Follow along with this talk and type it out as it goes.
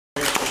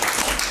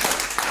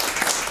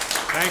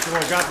Thank you,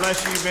 Lord. God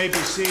bless you. You may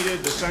be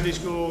seated. The Sunday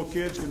school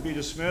kids can be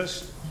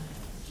dismissed.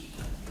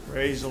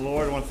 Praise the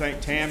Lord. I want to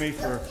thank Tammy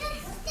for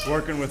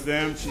working with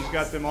them. She's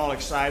got them all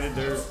excited.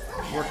 They're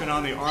working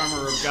on the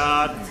armor of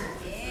God.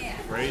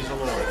 Praise the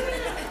Lord.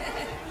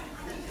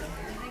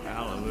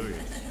 Hallelujah.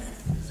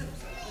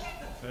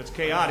 That's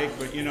chaotic,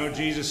 but you know,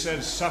 Jesus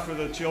said, suffer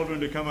the children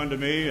to come unto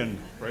me, and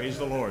praise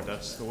the Lord.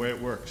 That's the way it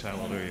works.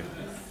 Hallelujah.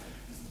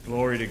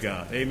 Glory to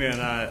God. Amen.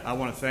 I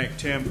want to thank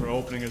Tim for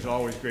opening. As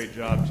always, great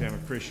job, Tim.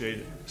 Appreciate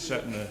it.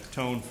 Setting the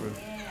tone for,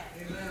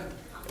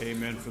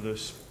 amen, for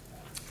this,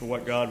 for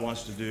what God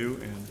wants to do.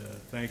 And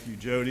thank you,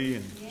 Jody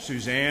and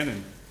Suzanne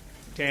and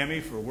Tammy,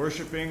 for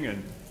worshiping.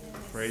 And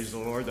praise the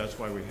Lord. That's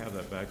why we have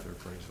that back there.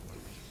 Praise the Lord.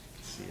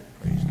 See it.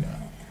 Praise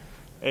God.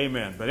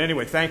 Amen. But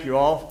anyway, thank you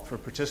all for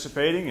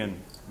participating and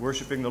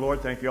worshiping the Lord.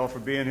 Thank you all for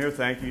being here.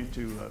 Thank you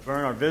to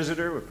Vern, our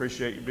visitor. We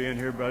appreciate you being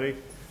here, buddy.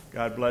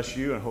 God bless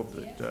you, and hope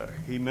that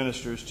he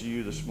ministers to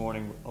you this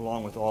morning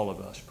along with all of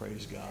us.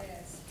 Praise God.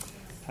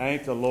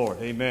 Thank the Lord.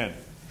 Amen.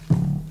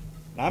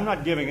 Now, I'm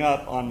not giving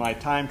up on my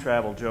time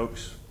travel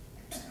jokes,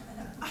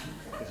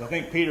 because I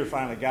think Peter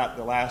finally got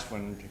the last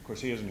one. Of course,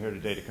 he isn't here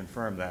today to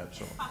confirm that.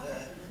 So,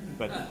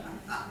 but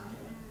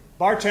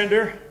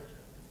bartender,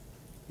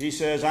 he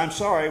says, "I'm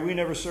sorry, we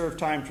never serve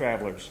time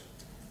travelers."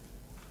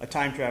 A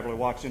time traveler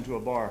walks into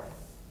a bar.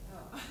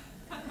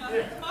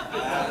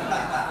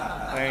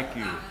 Thank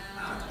you.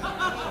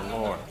 The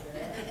Lord.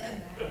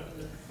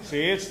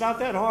 See, it's not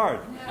that hard.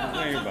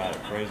 Think about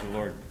it. Praise the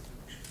Lord.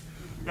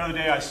 The other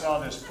day I saw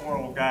this poor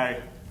old guy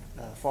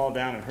fall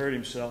down and hurt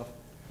himself.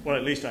 Well,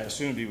 at least I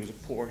assumed he was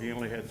poor. He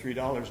only had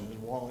 $3 in his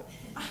wallet.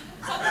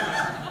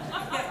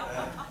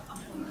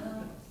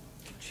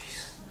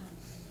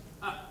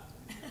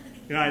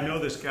 You know, I know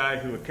this guy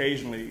who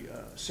occasionally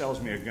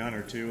sells me a gun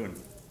or two,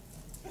 and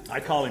I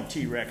call him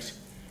T-Rex.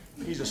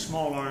 He's a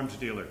small arms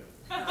dealer.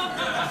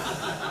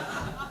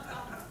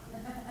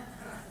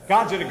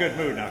 God's in a good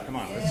mood now. Come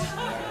on, let's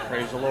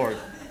praise the Lord.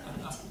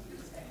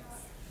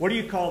 What do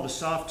you call the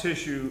soft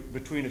tissue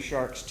between a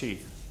shark's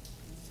teeth?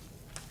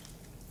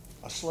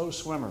 A slow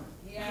swimmer.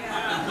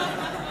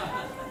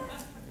 Yeah.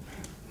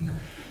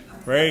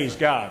 Praise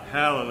God.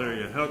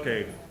 Hallelujah.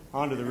 Okay,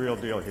 on to the real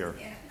deal here.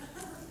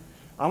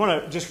 I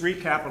want to just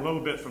recap a little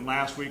bit from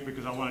last week,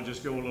 because I want to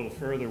just go a little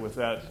further with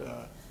that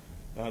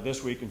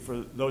this week. And for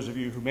those of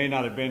you who may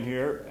not have been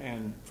here,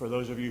 and for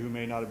those of you who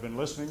may not have been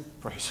listening,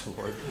 praise the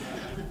Lord.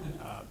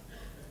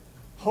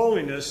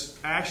 Holiness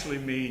actually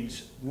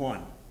means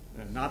one.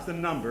 And not the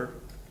number,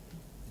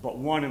 but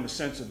one in the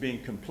sense of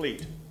being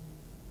complete.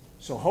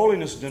 So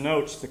holiness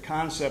denotes the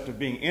concept of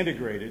being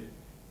integrated,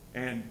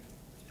 and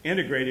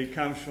integrated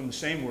comes from the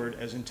same word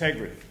as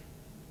integrity.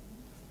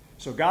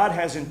 So God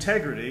has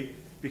integrity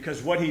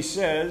because what he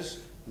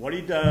says, what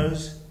he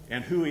does,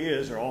 and who he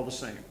is are all the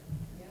same.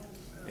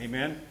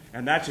 Amen?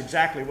 And that's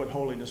exactly what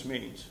holiness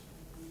means.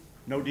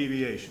 No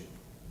deviation.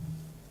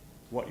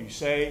 What you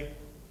say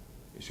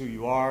is who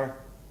you are,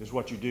 is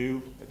what you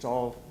do. It's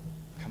all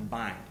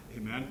combined.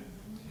 Amen?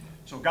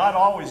 So God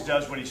always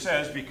does what he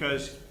says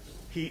because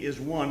he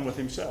is one with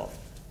himself.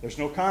 There's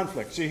no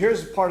conflict. See,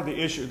 here's part of the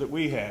issue that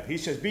we have. He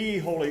says, "Be ye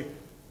holy,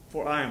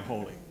 for I am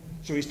holy."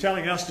 So he's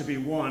telling us to be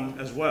one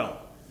as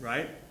well,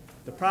 right?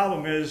 The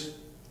problem is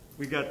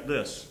we got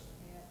this.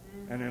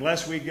 And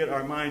unless we get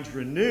our minds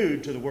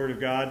renewed to the Word of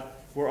God,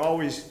 we're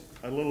always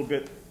a little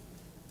bit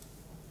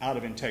out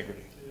of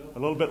integrity. A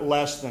little bit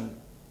less than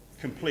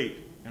complete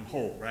and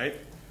whole, right?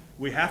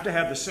 We have to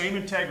have the same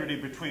integrity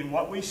between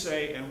what we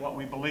say and what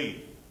we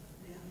believe.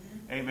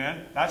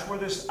 Amen? That's where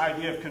this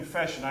idea of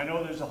confession, I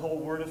know there's a whole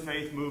word of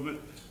faith movement.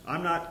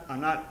 I'm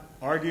not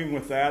arguing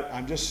with that.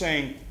 I'm just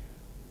saying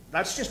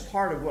that's just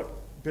part of what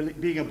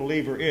being a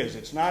believer is.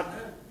 It's not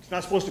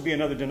supposed to be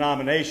another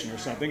denomination or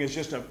something. It's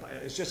just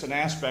an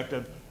aspect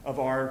of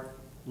our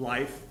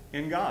life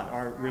in God,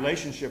 our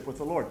relationship with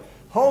the Lord.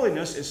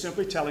 Holiness is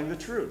simply telling the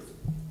truth.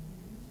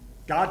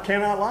 God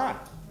cannot lie.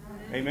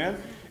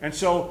 Amen? And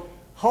so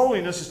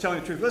holiness is telling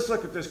the truth. Let's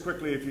look at this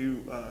quickly, if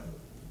you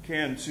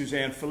can,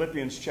 Suzanne.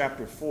 Philippians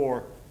chapter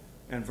 4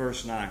 and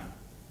verse 9.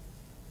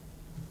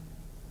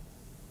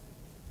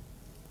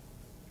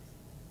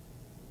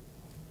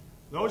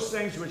 "Those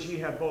things which ye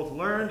have both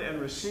learned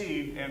and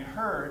received and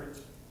heard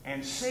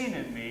and seen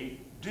in me,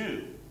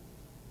 do,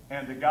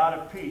 and the God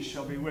of peace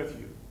shall be with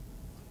you."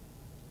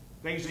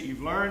 Things that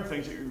you've learned,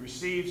 things that you've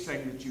received,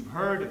 things that you've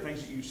heard, and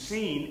things that you've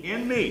seen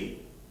in me,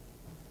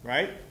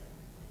 right?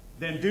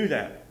 Then do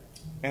that,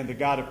 and the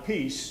God of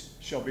peace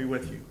shall be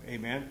with you.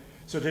 Amen?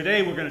 So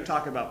today we're going to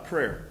talk about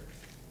prayer.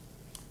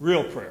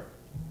 Real prayer.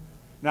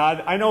 Now,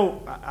 I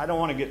know I don't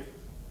want to get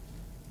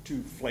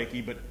too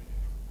flaky, but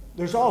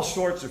there's all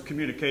sorts of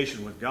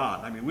communication with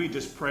God. I mean, we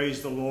just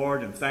praise the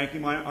Lord and thank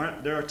him.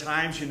 There are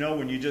times, you know,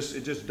 when it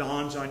just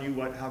dawns on you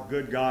how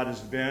good God has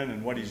been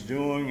and what he's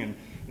doing and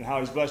how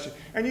he's blessed you.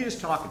 And you're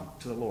just talking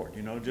to the Lord,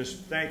 you know,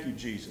 just thank you,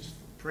 Jesus.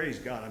 Praise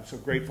God. I'm so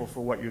grateful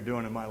for what you're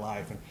doing in my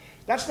life. And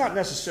that's not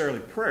necessarily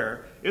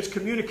prayer. It's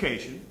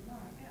communication.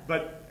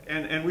 But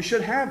and we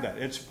should have that.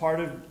 It's part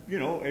of, you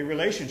know, a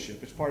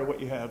relationship. It's part of what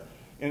you have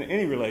in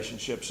any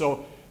relationship.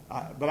 So,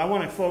 but I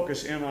want to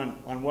focus in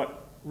on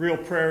what real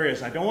prayer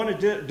is. I don't want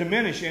to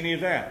diminish any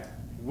of that.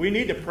 We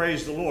need to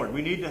praise the Lord.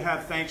 We need to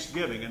have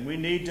thanksgiving, and we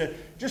need to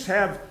just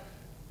have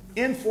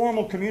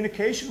informal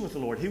communication with the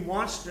Lord. He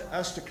wants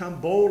us to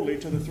come boldly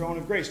to the throne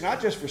of grace, not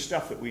just for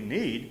stuff that we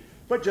need,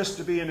 but just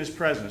to be in His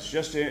presence,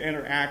 just to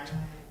interact,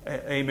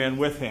 amen,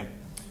 with Him.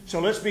 So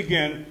let's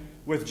begin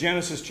with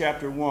Genesis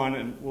chapter 1,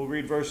 and we'll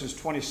read verses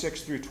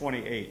 26 through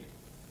 28.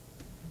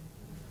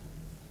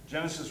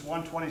 Genesis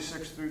 1,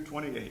 26 through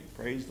 28.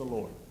 Praise the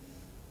Lord.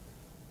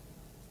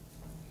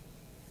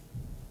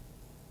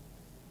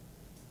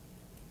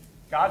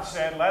 God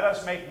said, "Let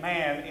us make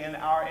man in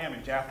our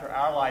image, after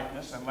our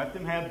likeness, and let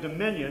them have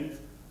dominion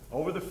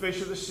over the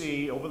fish of the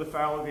sea, over the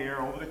fowl of the air,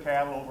 over the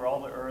cattle, over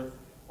all the earth,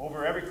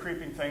 over every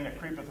creeping thing that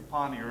creepeth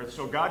upon the earth."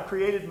 So God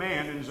created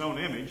man in His own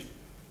image.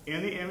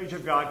 In the image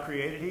of God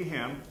created He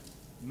him.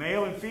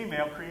 Male and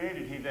female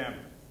created He them.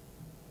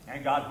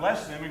 And God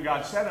blessed them, and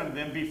God said unto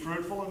them, "Be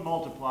fruitful and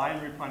multiply,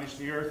 and replenish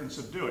the earth, and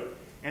subdue it,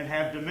 and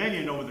have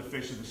dominion over the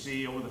fish of the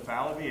sea, over the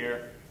fowl of the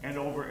air, and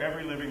over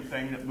every living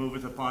thing that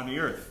moveth upon the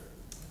earth."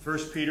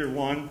 1 Peter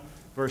 1,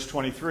 verse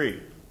 23.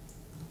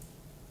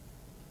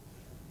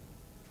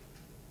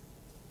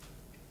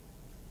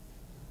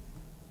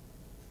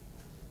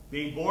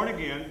 "Being born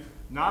again,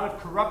 not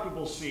of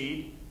corruptible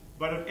seed,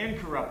 but of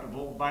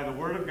incorruptible, by the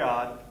word of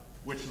God,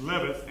 which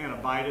liveth and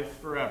abideth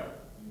forever."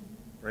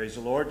 Praise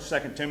the Lord.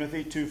 2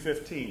 Timothy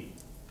 2:15.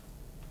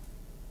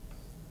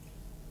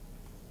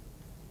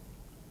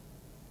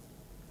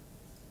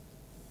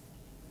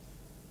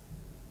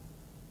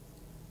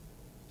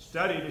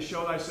 "Study to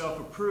show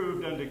thyself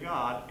approved unto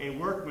God, a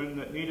workman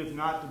that needeth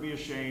not to be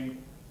ashamed,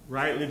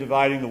 rightly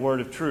dividing the word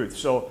of truth."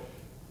 So,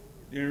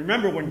 you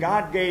remember when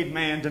God gave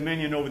man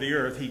dominion over the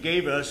earth, He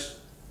gave us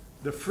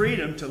the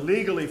freedom to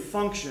legally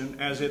function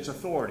as its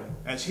authority.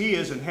 As He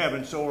is in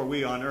heaven, so are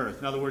we on earth.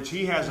 In other words,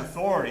 He has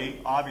authority,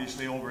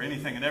 obviously, over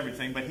anything and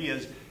everything, but He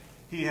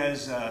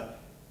has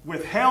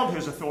withheld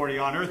His authority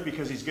on earth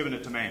because He's given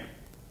it to man.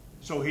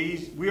 So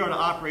we are to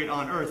operate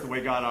on earth the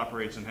way God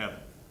operates in heaven.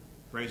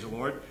 Praise the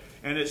Lord.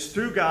 And it's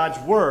through God's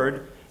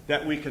Word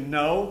that we can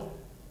know,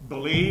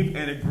 believe,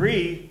 and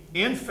agree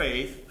in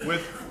faith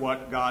with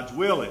what God's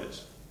will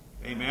is.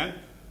 Amen?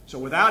 So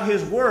without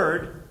His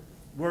Word,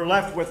 we're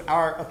left with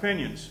our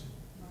opinions,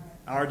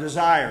 our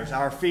desires,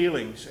 our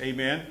feelings.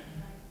 Amen?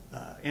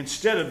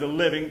 Instead of the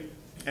living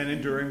and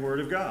enduring Word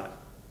of God.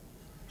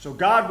 So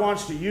God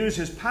wants to use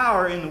His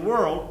power in the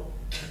world,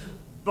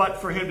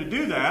 but for Him to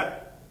do that,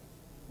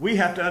 we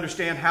have to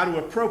understand how to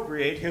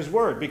appropriate His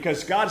Word,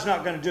 because God's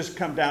not going to just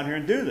come down here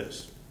and do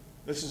this.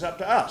 This is up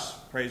to us.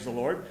 Praise the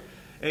Lord.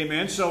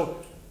 Amen.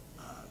 So,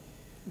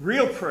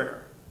 real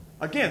prayer.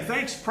 Again,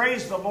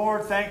 praise the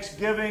Lord,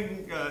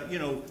 thanksgiving,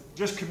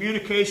 just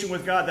communication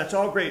with God, that's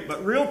all great.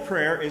 But real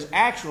prayer is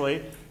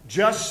actually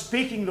just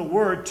speaking the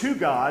Word to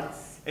God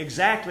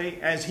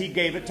exactly as He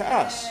gave it to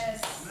us.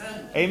 Yes.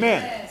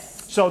 Amen.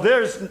 Yes. So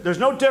there's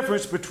no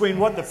difference between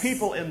what the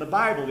people in the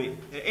Bible,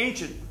 the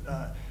ancient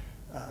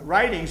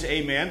writings,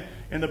 amen,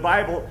 in the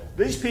Bible,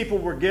 these people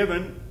were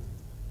given,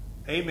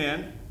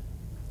 amen,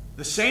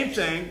 the same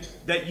thing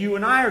that you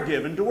and I are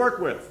given to work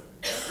with.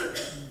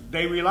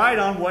 They relied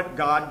on what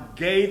God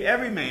gave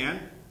every man,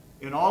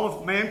 in all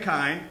of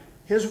mankind,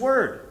 His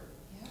Word.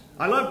 Yeah.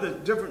 I love the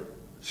different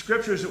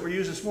scriptures that were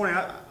used this morning.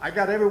 I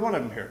got every one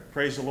of them here.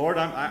 Praise the Lord.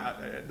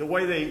 The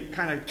way they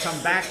kind of come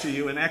back to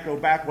you and echo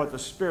back what the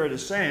Spirit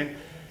is saying.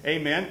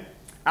 Amen.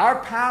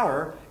 Our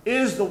power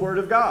is the Word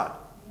of God.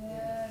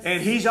 Yes.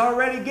 And He's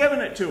already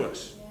given it to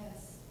us.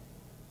 Yes.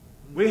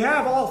 We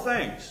have all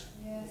things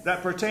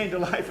that pertain to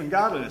life and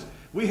godliness.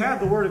 We have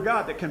the Word of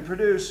God that can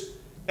produce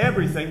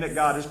everything that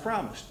God has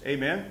promised.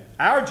 Amen.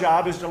 Our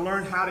job is to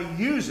learn how to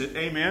use it.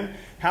 Amen.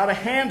 How to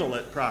handle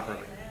it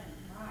properly.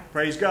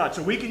 Praise God.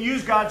 So we can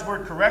use God's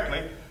Word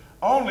correctly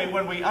only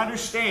when we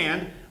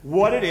understand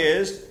what it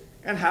is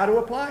and how to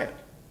apply it.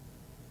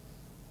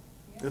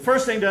 The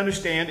first thing to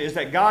understand is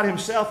that God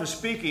Himself is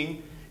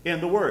speaking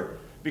in the Word,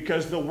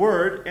 because the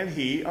Word and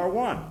He are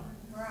one.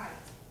 Right.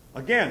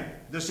 Again,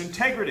 this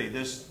integrity,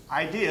 this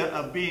idea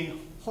of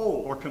being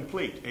whole or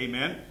complete.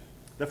 Amen.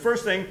 The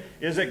first thing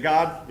is that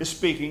God is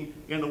speaking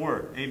in the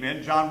Word.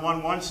 Amen. John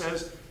 1:1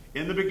 says,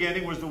 "In the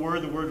beginning was the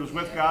Word was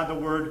with God, the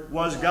Word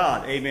was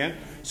God." Amen.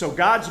 So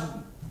God's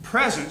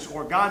presence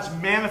or God's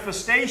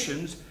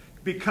manifestations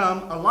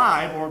become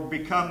alive or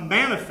become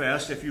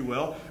manifest, if you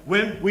will,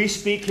 when we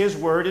speak His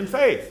Word in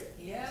faith.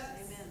 Yes.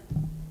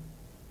 Amen.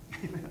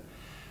 Amen.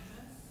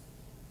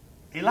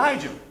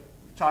 Elijah,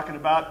 talking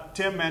about,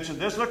 Tim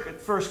mentioned this. Look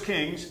at 1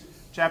 Kings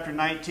chapter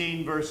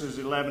 19, verses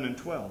 11 and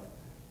 12.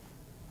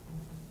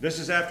 This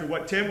is after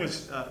what Tim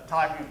was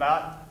talking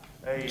about.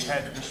 They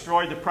had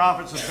destroyed the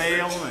prophets of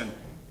Baal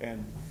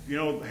and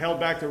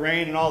held back the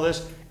rain and all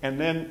this. And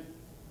then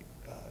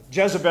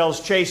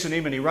Jezebel's chasing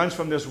him, and he runs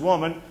from this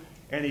woman,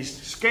 and he's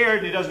scared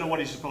and he doesn't know what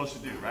he's supposed to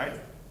do, right?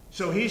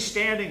 So he's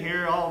standing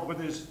here all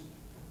with his,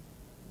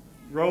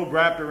 robe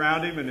wrapped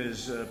around him and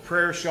his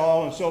prayer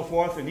shawl and so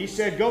forth. And he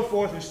said, "Go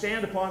forth and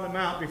stand upon the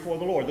mount before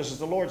the Lord." This is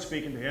the Lord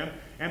speaking to him.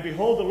 "And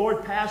behold, the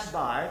Lord passed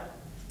by,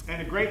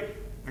 and a great..."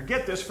 Now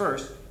get this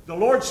first. The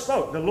Lord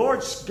spoke. The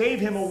Lord gave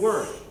him a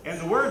word. And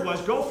the word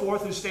was, "Go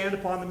forth and stand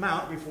upon the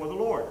mount before the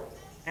Lord.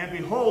 And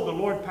behold, the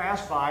Lord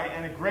passed by,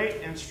 and a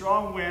great and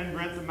strong wind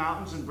rent the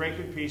mountains and brake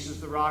in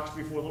pieces the rocks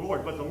before the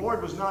Lord. But the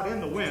Lord was not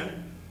in the wind.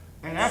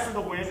 And after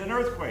the wind, an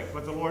earthquake.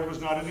 But the Lord was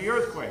not in the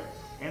earthquake.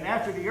 And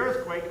after the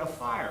earthquake, a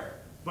fire.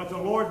 But the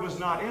Lord was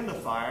not in the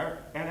fire.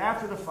 And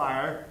after the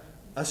fire,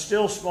 a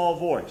still small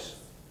voice."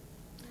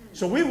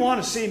 So we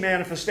want to see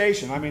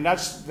manifestation. I mean,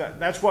 that's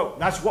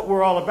what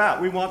we're all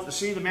about. We want to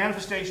see the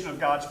manifestation of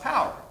God's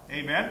power.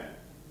 Amen?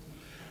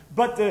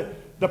 But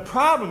the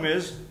problem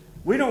is,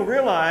 we don't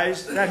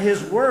realize that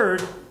His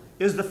Word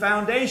is the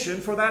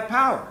foundation for that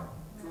power.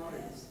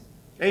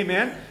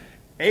 Amen?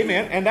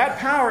 Amen. And that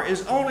power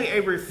is only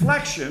a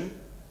reflection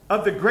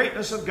of the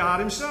greatness of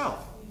God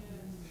Himself.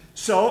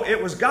 So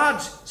it was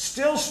God's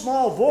still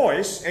small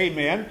voice,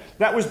 amen,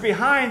 that was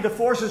behind the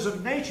forces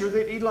of nature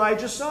that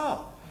Elijah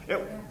saw.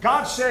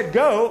 God said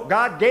go,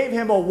 God gave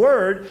him a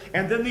word,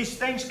 and then these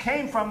things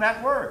came from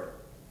that word.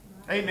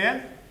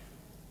 Amen.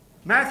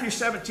 Matthew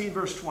 17,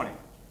 verse 20.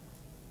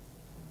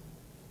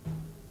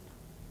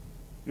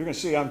 You're going to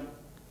see I'm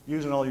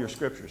using all your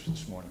scriptures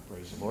this morning,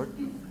 praise the Lord.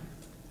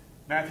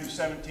 Matthew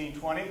 17,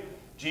 20.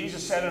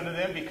 Jesus said unto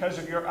them, "Because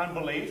of your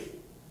unbelief,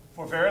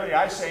 for verily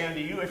I say unto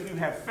you, if you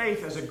have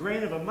faith as a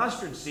grain of a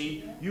mustard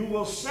seed, you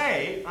will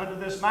say unto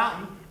this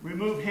mountain,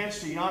 remove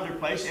hence to yonder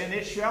place, and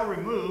it shall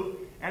remove,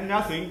 and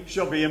nothing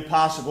shall be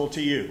impossible to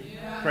you."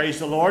 Yeah. Praise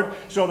the Lord.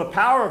 So the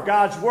power of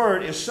God's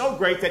Word is so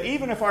great that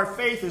even if our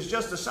faith is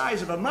just the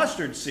size of a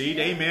mustard seed,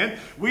 amen,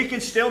 we can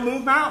still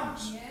move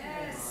mountains.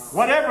 Yes.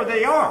 Whatever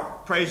they are.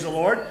 Praise the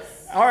Lord.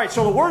 Yes. All right,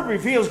 so the Word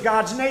reveals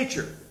God's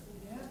nature.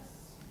 Yes.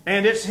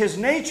 And it's His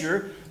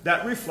nature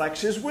that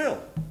reflects His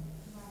will.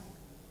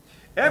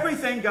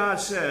 Everything God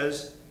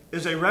says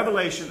is a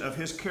revelation of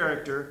His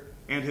character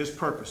and His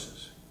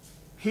purposes.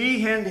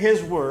 He and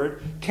His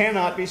Word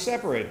cannot be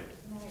separated.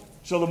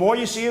 So the more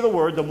you see of the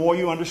Word, the more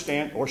you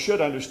understand, or should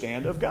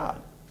understand, of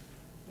God.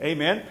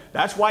 Amen?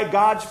 That's why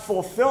God's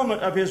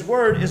fulfillment of His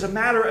Word is a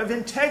matter of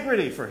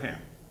integrity for Him.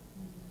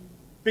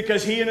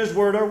 Because He and His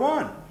Word are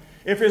one.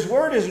 If His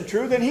Word isn't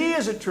true, then He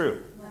isn't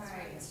true.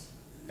 Right.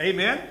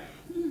 Amen?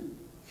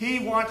 He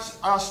wants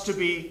us to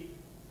be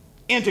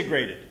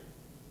integrated.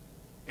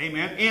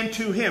 Amen.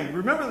 Into Him.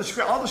 Remember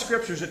all the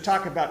scriptures that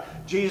talk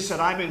about Jesus said,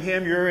 "I'm in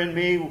Him, you're in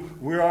me,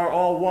 we are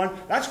all one."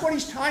 That's what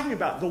He's talking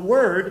about. The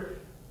Word,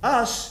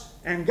 us,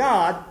 and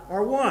God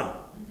are one.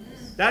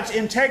 That's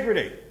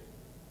integrity.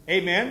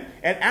 Amen.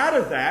 And out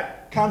of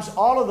that comes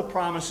all of the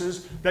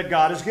promises that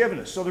God has given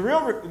us. So the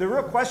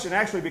real question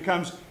actually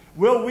becomes,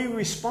 will we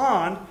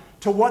respond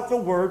to what the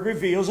Word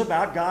reveals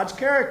about God's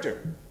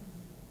character?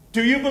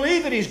 Do you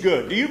believe that He's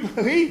good? Do you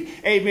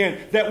believe, amen,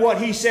 that what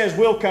He says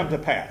will come to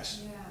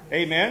pass?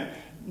 Amen.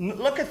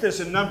 Look at this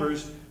in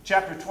Numbers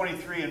chapter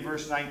 23 and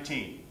verse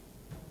 19.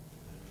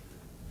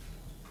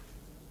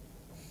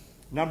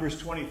 Numbers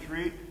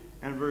 23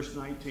 and verse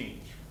 19.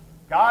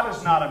 God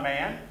is not a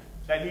man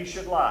that He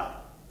should lie.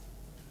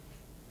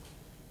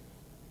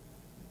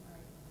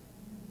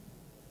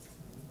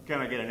 Can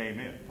I get an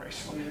amen?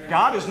 Praise the Lord.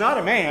 God is not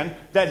a man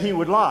that He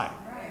would lie.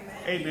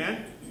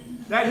 Amen.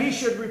 That He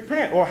should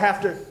repent or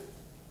have to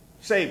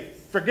say,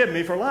 "Forgive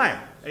me for lying."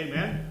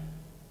 Amen.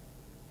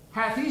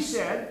 Hath He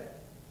said,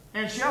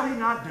 and shall He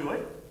not do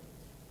it?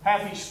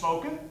 Hath He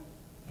spoken,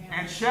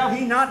 and shall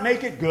He not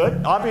make it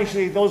good?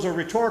 Obviously, those are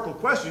rhetorical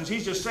questions.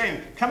 He's just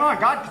saying, come on,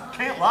 God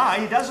can't lie.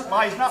 He doesn't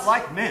lie. He's not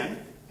like men.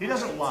 He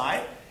doesn't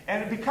lie.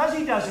 And because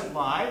He doesn't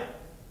lie,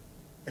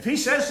 if He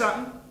says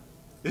something,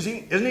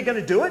 isn't He going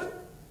to do it?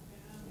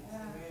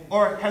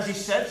 Or has He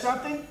said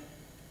something,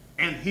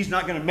 and He's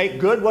not going to make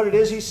good what it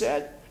is He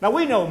said? Now,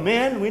 we know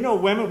men, we know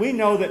women, we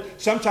know that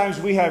sometimes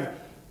we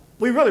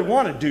really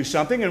want to do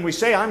something, and we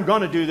say, "I'm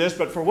going to do this,"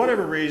 but for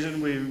whatever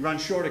reason, we run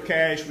short of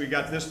cash, we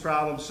got this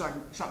problem,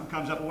 something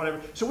comes up or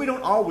whatever. So we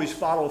don't always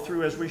follow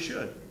through as we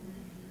should.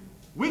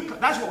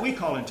 That's what we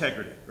call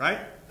integrity, right?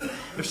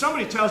 If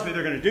somebody tells me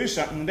they're going to do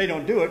something and they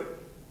don't do it,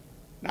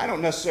 I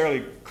don't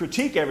necessarily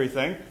critique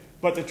everything,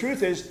 but the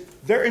truth is,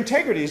 their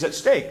integrity is at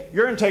stake.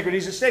 Your integrity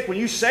is at stake when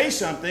you say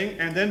something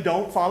and then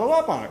don't follow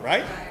up on it,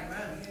 right?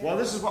 Well,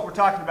 this is what we're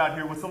talking about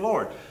here with the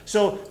Lord.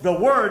 So the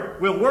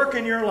Word will work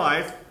in your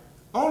life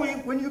only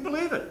when you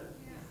believe it.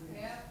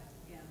 Yeah.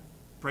 Yeah.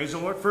 Praise the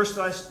Lord. 1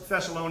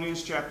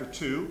 Thessalonians chapter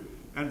 2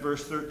 and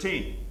verse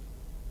 13.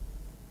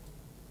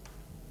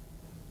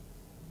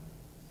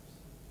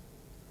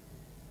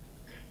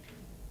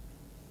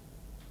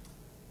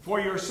 For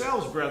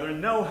yourselves,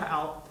 brethren, know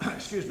how,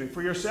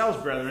 for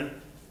yourselves,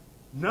 brethren,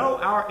 know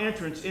our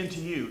entrance into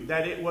you,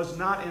 that it was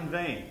not in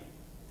vain.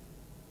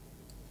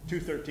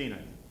 2:13, I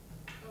think.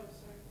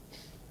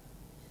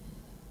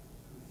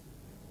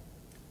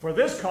 For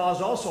this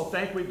cause also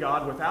thank we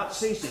God without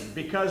ceasing,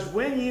 because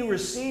when you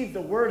received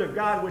the word of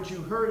God which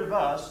you heard of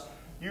us,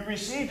 you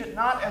received it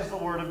not as the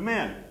word of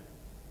men,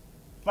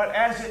 but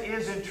as it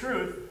is in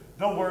truth,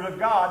 the word of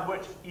God,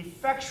 which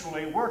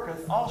effectually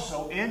worketh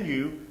also in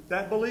you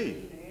that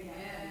believe. Amen.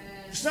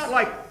 It's not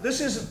like, this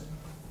isn't,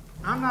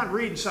 I'm not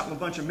reading something a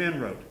bunch of men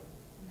wrote.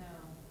 No.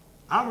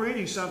 I'm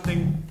reading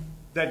something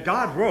that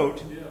God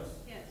wrote,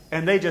 Yes.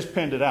 and they just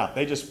penned it out.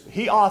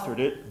 He authored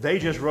it, they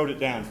just wrote it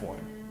down for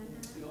him.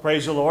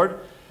 Praise the Lord.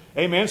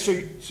 Amen.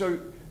 So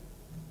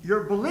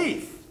your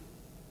belief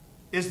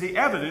is the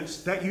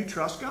evidence that you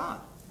trust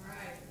God. Right.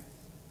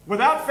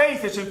 Without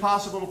faith, it's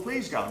impossible to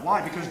please God.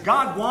 Why? Because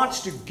God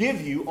wants to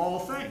give you all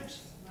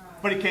things.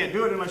 But He can't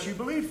do it unless you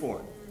believe for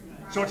it.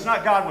 So it's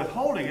not God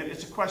withholding it.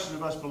 It's a question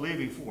of us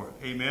believing for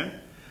it. Amen?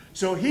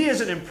 So He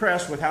isn't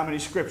impressed with how many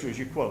scriptures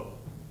you quote.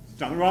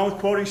 There's nothing wrong with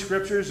quoting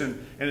scriptures, and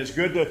it's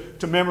good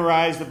to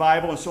memorize the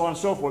Bible and so on and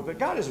so forth. But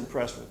God isn't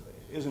impressed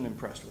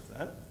with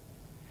that.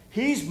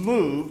 He's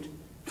moved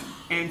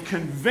and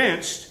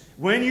convinced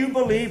when you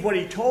believe what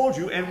He told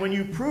you and when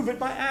you prove it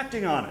by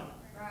acting on it.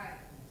 Right.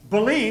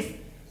 Belief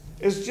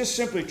is just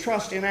simply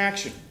trust in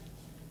action.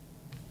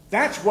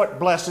 That's what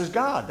blesses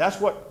God.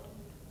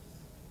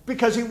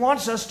 Because He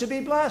wants us to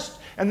be blessed.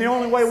 And the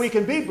only way we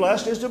can be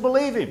blessed is to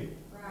believe Him.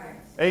 Right.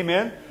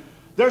 Amen.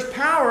 There's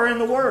power in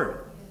the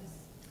Word.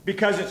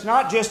 Because it's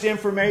not just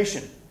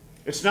information.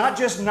 It's not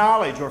just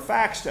knowledge or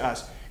facts to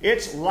us.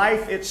 It's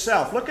life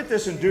itself. Look at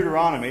this in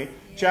Deuteronomy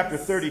chapter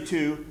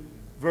 32,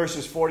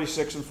 verses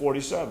 46 and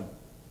 47.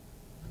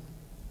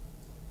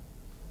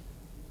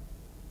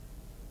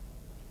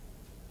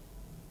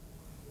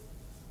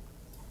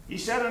 He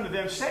said unto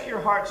them, set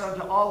your hearts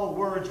unto all the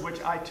words which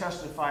I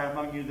testify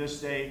among you this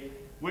day,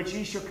 which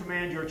ye shall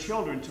command your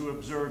children to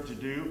observe to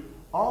do,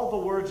 all the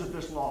words of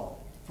this law.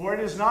 For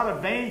it is not a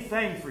vain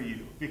thing for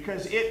you,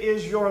 because it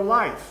is your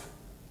life.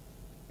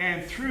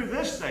 And through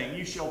this thing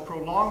you shall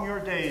prolong your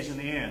days in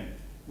the end,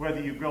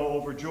 whether you go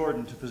over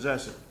Jordan to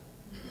possess it.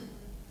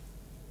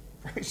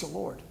 Praise the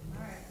Lord.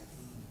 Right.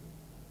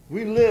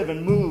 We live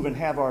and move and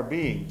have our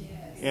being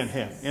in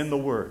Him, in the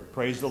Word.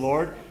 Praise the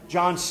Lord.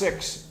 John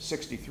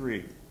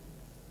 6:63.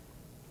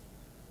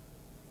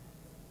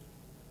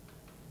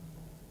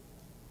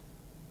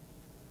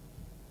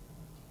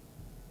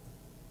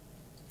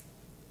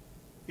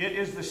 It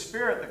is the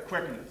Spirit that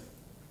quickeneth.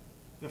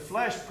 The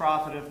flesh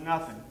profiteth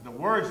nothing. The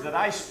words that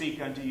I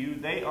speak unto you,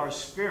 they are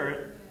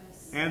spirit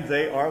and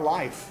they are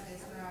life. That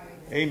is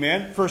right.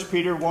 Amen. 1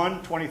 Peter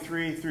 1,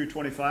 23 through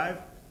 25.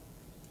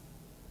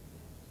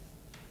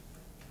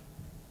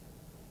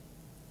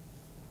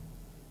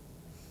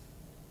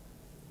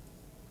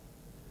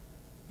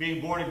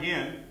 Being born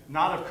again,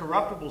 not of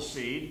corruptible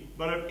seed,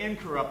 but of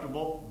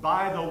incorruptible,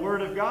 by the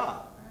word of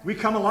God. We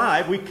come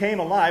alive, we came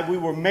alive, we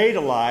were made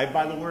alive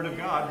by the word of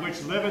God,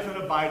 which liveth and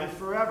abideth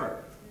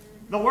forever.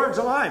 The word's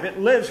alive, it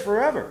lives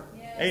forever.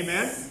 Yes.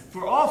 Amen.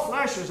 For all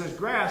flesh is as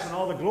grass, and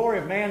all the glory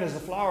of man is the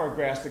flower of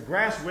grass. The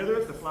grass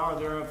withereth, the flower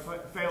thereof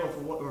faileth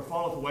or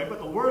falleth away, but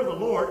the word of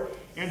the Lord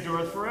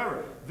endureth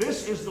forever.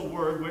 This is the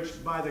word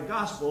which by the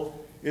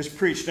gospel is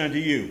preached unto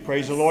you.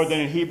 Praise the Lord. Then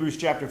in Hebrews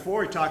chapter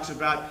 4, he talks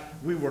about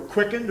we were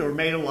quickened or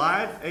made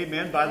alive,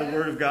 amen, by the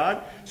word of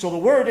God. So the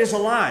word is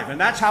alive, and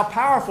that's how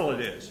powerful it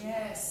is.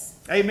 Yes.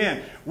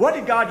 Amen. What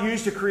did God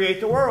use to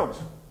create the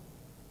world?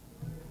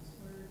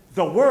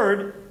 The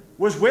Word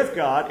was with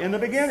God in the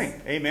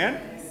beginning. Amen.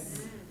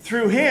 Yes.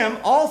 Through Him,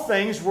 all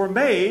things were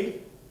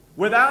made.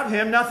 Without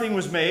Him, nothing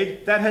was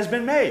made that has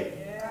been made.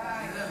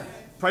 Right.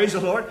 Praise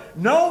the Lord.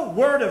 No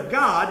Word of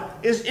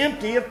God is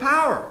empty of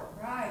power.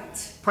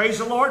 Right. Praise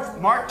the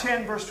Lord. Mark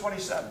 10, verse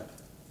 27.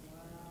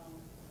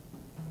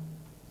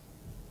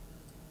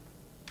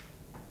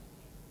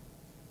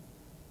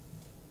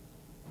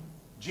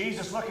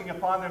 Jesus looking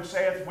upon them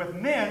saith, with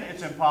men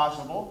it's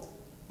impossible,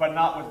 but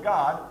not with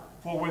God.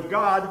 For with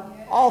God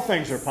all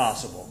things are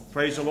possible.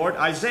 Praise the Lord.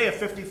 Isaiah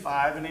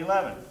 55 and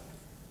 11.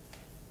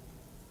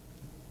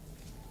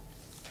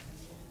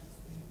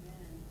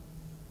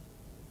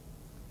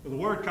 The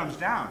word comes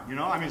down, you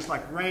know. I mean, it's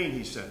like rain,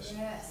 he says.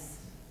 Yes.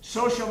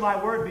 So shall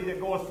my word be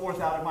that goeth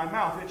forth out of my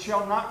mouth. It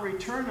shall not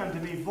return unto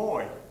me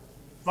void,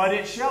 but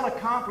it shall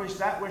accomplish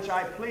that which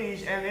I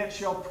please, and it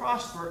shall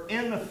prosper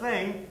in the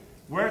thing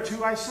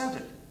whereto I sent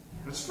it.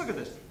 Let's look at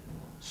this.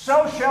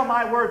 So shall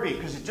my word be.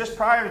 Because just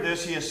prior to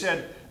this, he has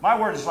said, my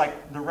word is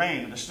like the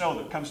rain, the snow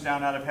that comes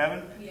down out of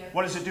heaven. Yeah.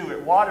 What does it do?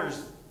 It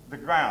waters the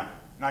ground.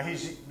 Now,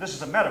 this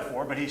is a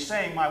metaphor, but he's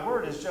saying my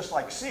word is just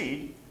like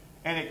seed,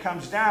 and it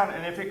comes down,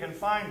 and if it can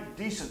find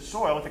decent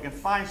soil, if it can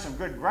find some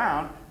good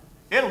ground,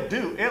 it'll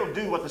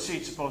do what the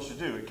seed's supposed to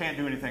do. It can't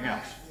do anything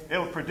else.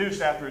 It'll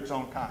produce after its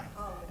own kind.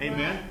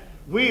 Amen?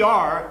 We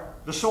are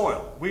the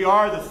soil. We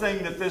are the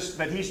thing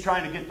that he's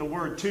trying to get the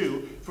word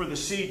to, for the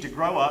seed to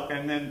grow up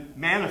and then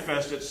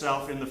manifest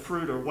itself in the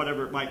fruit or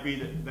whatever it might be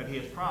that he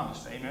has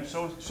promised. Amen?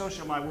 So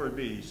shall my word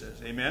be, he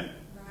says. Amen?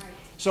 Right.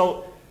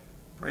 So,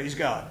 praise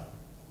God.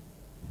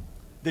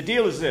 The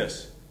deal is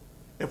this.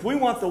 If we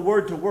want the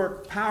word to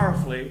work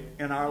powerfully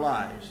in our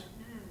lives,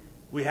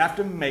 we have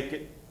to make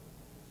it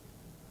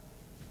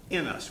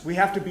in us. We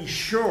have to be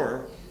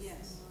sure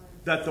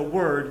that the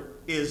word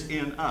is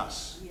in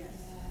us.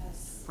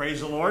 Yes.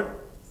 Praise the Lord.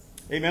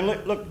 Amen.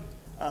 Look,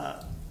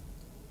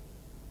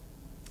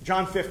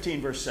 John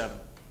 15, verse 7.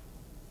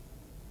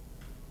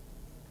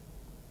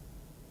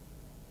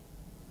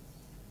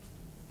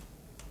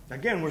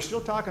 Again, we're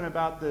still talking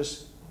about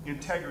this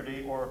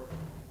integrity, or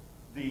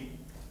the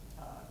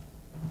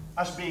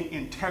us being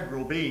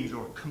integral beings,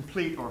 or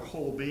complete or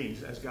whole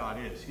beings as God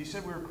is. He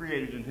said we were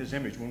created in His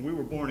image. When we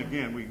were born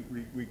again,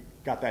 we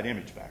got that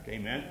image back.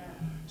 Amen?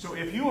 Yeah. So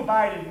if you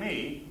abide in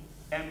me,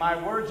 and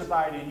my words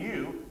abide in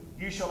you,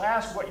 you shall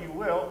ask what you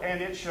will,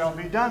 and it shall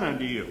be done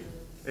unto you.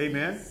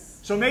 Amen?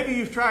 So maybe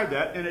you've tried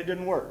that, and it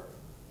didn't work.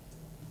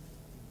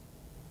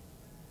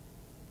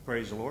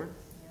 Praise the Lord.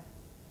 Yeah.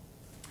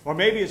 Or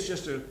maybe it's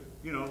just a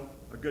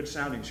good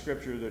sounding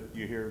scripture that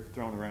you hear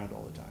thrown around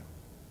all the time.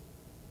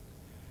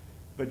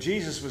 But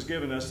Jesus was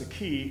giving us the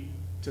key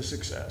to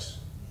success.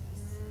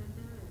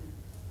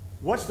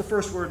 What's the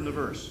first word in the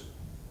verse?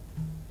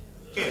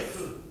 If.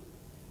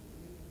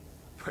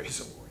 Praise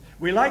the Lord.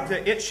 We like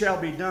the "it shall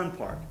be done"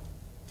 part,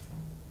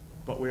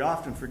 but we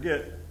often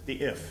forget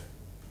the "if."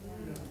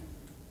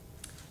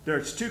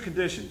 There's two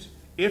conditions.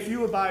 If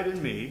you abide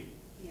in me,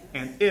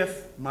 and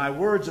if my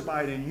words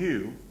abide in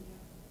you.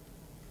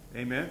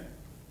 Amen?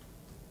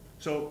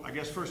 So I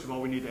guess first of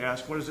all we need to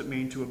ask, what does it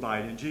mean to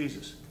abide in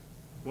Jesus?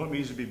 Well, it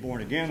means to be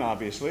born again,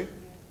 obviously.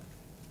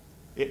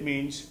 It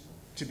means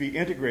to be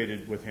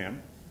integrated with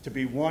Him, to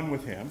be one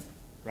with Him,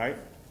 right?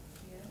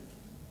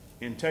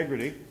 Yeah.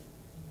 Integrity.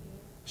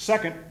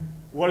 Second,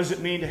 what does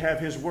it mean to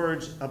have His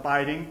words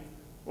abiding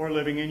or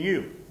living in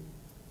you?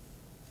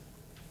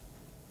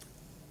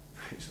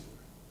 Praise the Lord.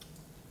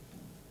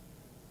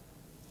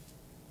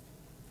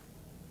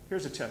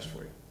 Here's a test for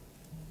you.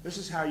 This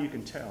is how you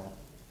can tell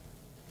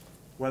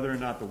whether or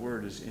not the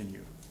Word is in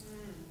you.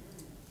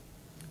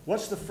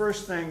 What's the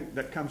first thing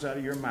that comes out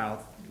of your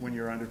mouth when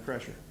you're under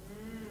pressure?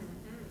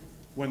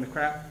 When the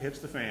crap hits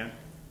the fan,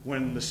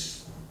 when the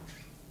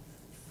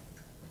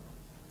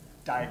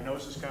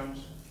diagnosis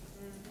comes,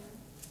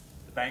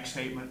 the bank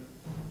statement,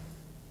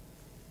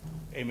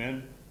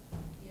 amen,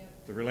 yep.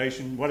 The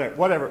relation,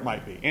 whatever it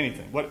might be,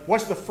 anything.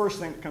 What's the first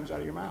thing that comes out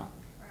of your mouth?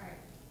 Right.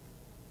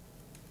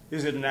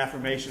 Is it an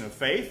affirmation of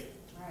faith?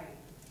 Right.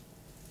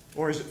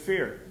 Or is it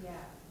fear? Yeah.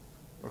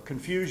 Or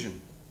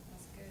confusion?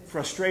 That's good.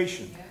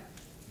 Frustration? Yeah.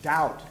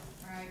 Doubt,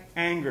 right.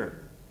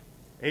 Anger.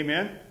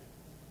 Amen?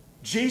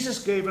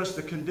 Jesus gave us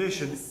the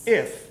condition, yes.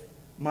 If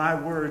my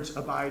words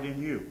abide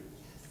in you.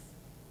 Yes.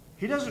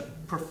 He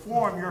doesn't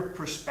perform your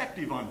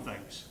perspective on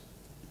things.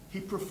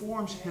 He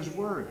performs His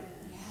word.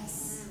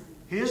 Yes.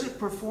 He isn't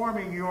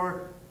performing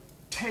your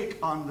take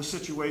on the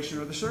situation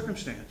or the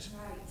circumstance.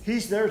 Right.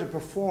 He's there to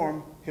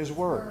perform His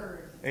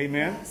word.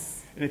 Amen?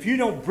 Yes. And if you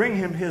don't bring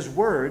Him His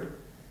word,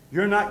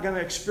 you're not going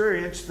to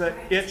experience that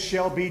right. It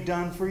shall be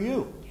done for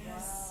you.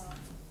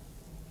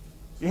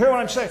 You hear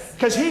what I'm saying?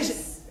 Because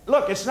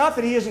look, it's not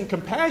that He isn't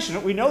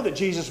compassionate. We know that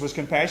Jesus was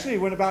compassionate. He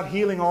went about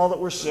healing all that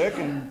were sick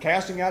and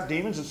casting out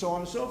demons and so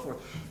on and so forth.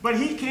 But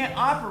He can't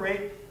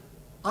operate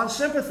on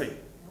sympathy.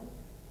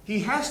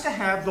 He has to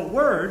have the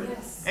Word,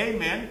 yes.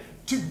 Amen,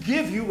 to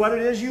give you what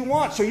it is you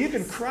want. So you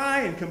can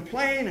cry and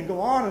complain and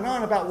go on and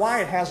on about why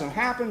it hasn't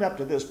happened up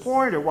to this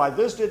point, or why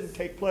this didn't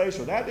take place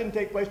or that didn't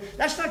take place.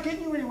 That's not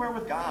getting you anywhere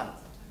with God.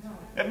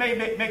 It may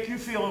make you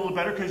feel a little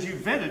better because you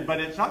vented, but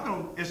it's not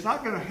going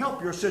to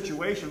help your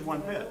situation one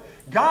bit.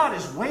 God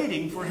is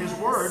waiting for His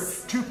word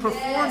to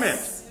perform it.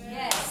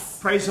 Yes.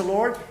 Praise the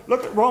Lord.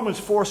 Look at Romans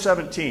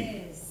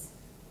 4:17.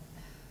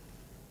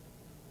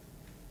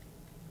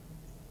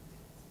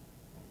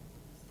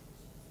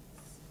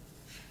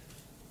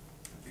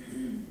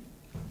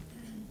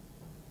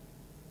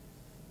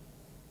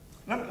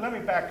 Let me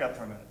back up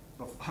for a minute.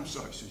 I'm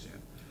sorry,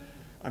 Suzanne.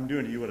 I'm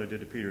doing to you what I did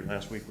to Peter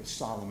last week with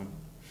Solomon.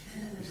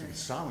 He said,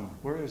 Solomon,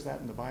 where is that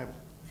in the Bible?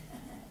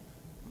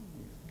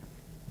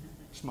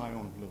 It's my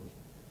own little.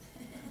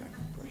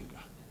 Praise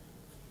God.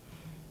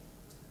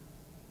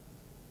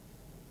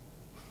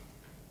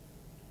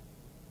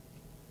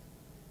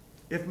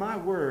 If my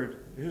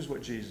word, here's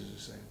what Jesus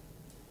is saying.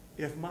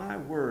 If my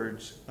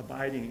words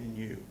abiding in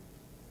you,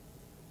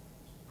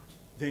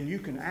 then you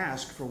can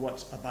ask for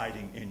what's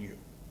abiding in you.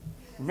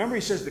 Remember,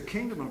 He says the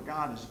kingdom of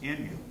God is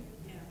in you.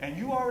 And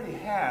you already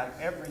have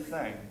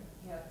everything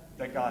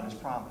that God has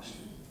promised.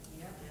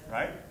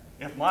 Right?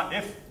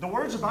 If the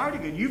word's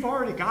abiding in you, you've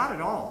already got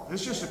it all.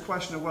 It's just a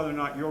question of whether or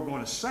not you're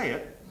going to say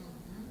it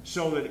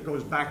so that it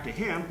goes back to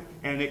Him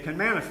and it can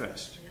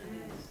manifest.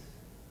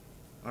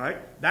 All right?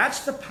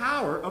 That's the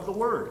power of the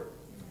Word.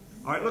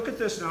 All right, look at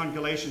this now in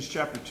Galatians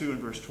chapter 2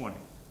 and verse 20.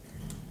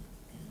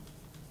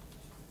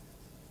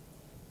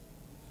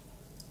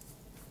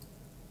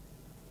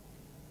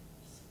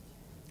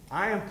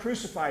 I am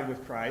crucified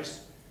with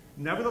Christ,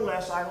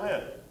 nevertheless I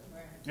live.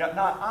 Yet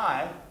not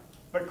I,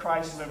 but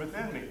Christ liveth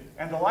in me.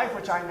 And the life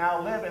which I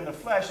now live in the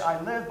flesh,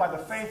 I live by the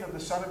faith of the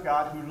Son of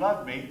God who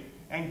loved me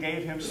and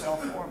gave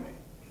Himself for me.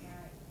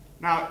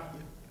 Now,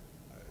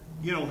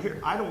 here,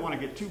 I don't want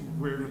to get too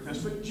weird with this,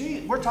 but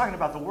we're talking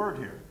about the Word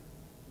here.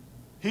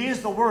 He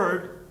is the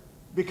Word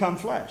become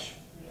flesh.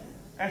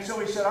 And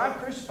so he said, I'm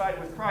crucified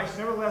with Christ,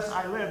 nevertheless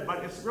I live,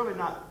 but it's really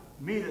not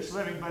me that's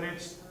living, but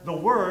it's the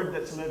Word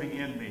that's living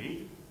in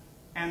me.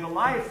 And the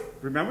life,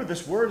 remember,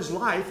 this Word is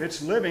life, it's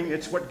living,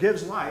 it's what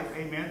gives life,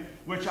 amen,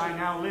 which I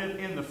now live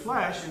in the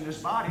flesh, in this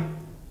body.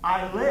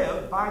 I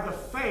live by the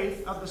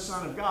faith of the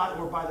Son of God,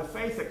 or by the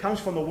faith that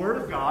comes from the Word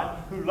of God,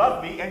 who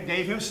loved me and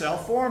gave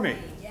himself for me.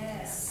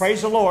 Yes.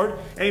 Praise the Lord.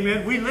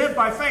 Amen. We live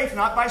by faith,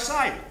 not by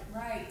sight.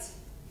 Right.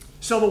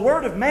 So the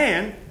word of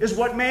man is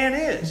what man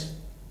is.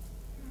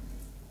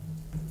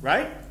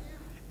 Right?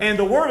 And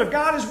the Word of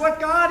God is what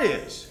God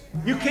is.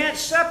 You can't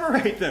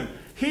separate them.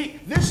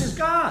 This is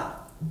God.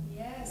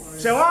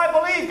 Yes. So I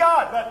believe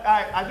God, but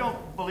I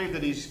don't believe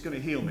that He's going to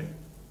heal me.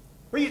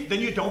 Well, then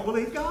you don't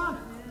believe God.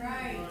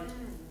 Right.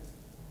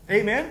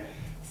 Amen?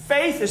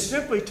 Faith is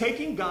simply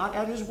taking God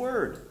at His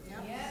word.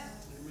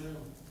 Yes.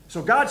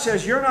 So God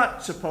says you're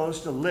not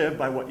supposed to live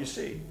by what you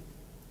see,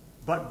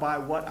 but by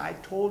what I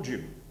told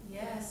you.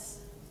 Yes.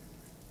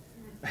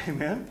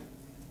 Amen?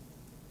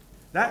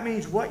 That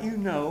means what you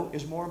know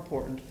is more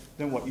important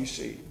than what you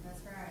see. That's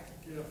right.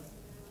 Yeah.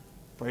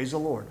 Praise the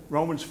Lord.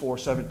 Romans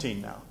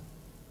 4:17 now.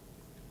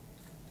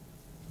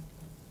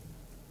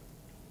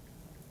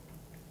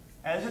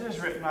 As it is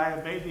written, I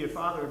have made thee a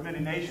father of many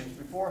nations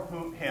before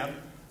him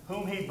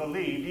whom he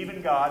believed,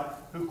 even God,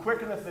 who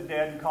quickeneth the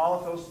dead and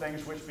calleth those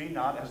things which be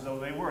not as though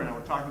they were. Now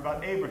we're talking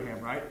about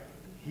Abraham, right?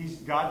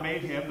 God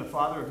made him the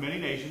father of many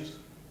nations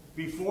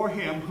before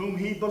him whom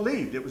he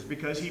believed. It was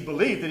because he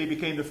believed that he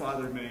became the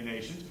father of many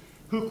nations,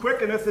 who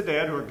quickeneth the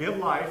dead, or give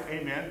life,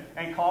 amen,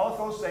 and calleth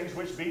those things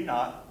which be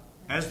not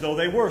as though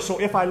they were. So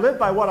if I live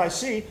by what I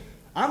see,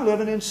 I'm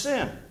living in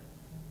sin.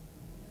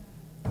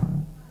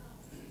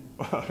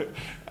 I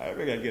got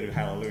to get a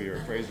hallelujah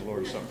or praise the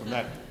Lord or something from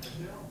that.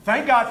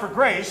 Thank God for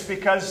grace,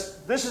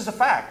 because this is the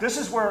fact. This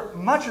is where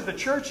much of the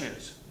church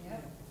is.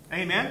 Yep.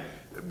 Amen.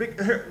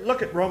 Here,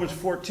 look at Romans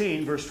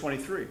 14, verse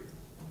 23.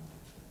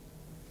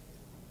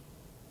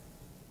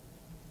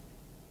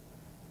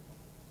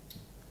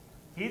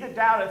 He that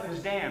doubteth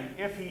is damned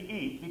if he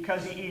eat,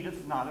 because he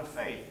eateth not of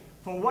faith.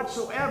 For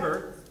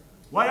whatever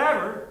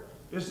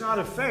is not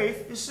of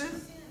faith is sin.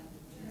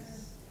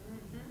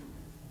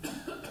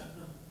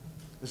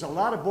 There's a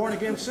lot of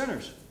born-again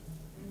sinners.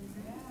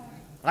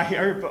 I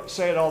hear you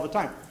say it all the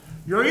time.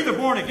 You're either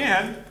born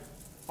again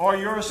or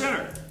you're a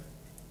sinner.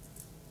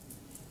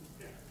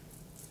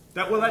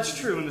 That's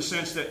true in the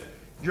sense that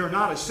you're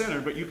not a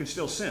sinner, but you can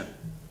still sin.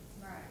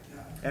 Right.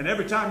 And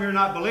every time you're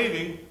not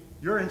believing,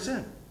 you're in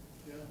sin.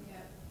 Yeah.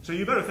 So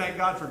you better thank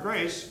God for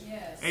grace.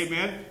 Yes.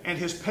 Amen. And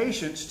His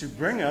patience to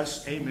bring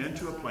us, amen,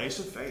 to a place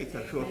of faith,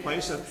 to a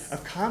place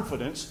of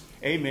confidence,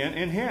 amen,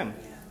 in Him.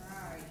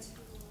 Right.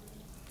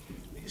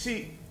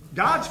 See,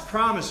 God's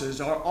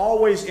promises are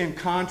always in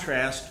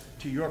contrast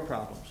to your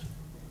problems.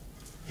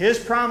 His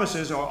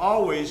promises are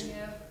always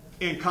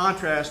in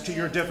contrast to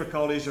your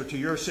difficulties or to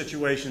your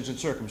situations and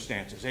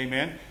circumstances.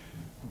 Amen.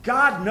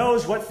 God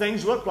knows what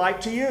things look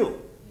like to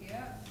you.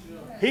 Yep.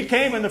 He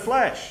came in the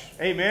flesh.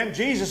 Amen.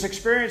 Jesus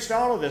experienced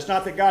all of this.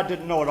 Not that God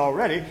didn't know it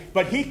already,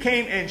 but He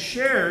came and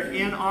shared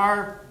in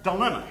our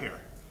dilemma here.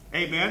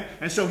 Amen.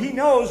 And so He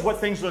knows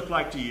what things look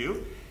like to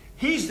you.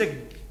 He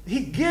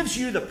gives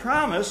you the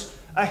promise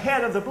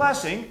ahead of the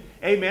blessing.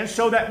 Amen.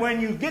 So that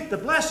when you get the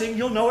blessing,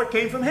 you'll know it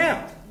came from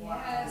Him.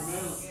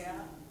 Yes. Yeah.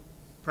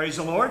 Praise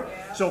the Lord.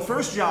 Yeah. So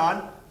 1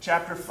 John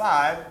chapter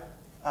 5,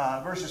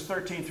 verses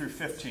 13 through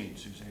 15,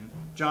 Suzanne.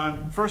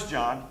 1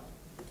 John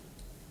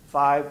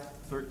 5,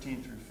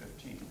 13 through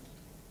 15.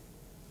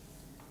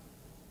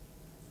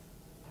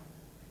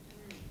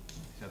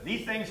 So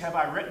these things have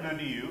I written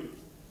unto you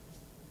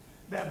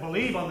that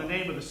believe on the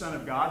name of the Son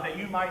of God, that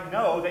you might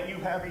know that you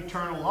have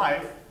eternal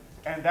life,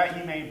 and that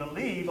ye may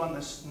believe on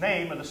the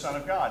name of the Son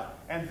of God.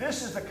 And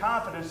this is the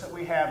confidence that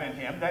we have in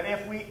Him, that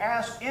if we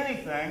ask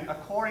anything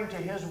according to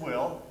His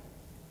will,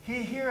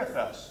 He heareth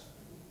us.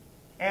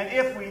 And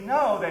if we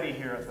know that He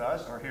heareth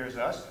us, or hears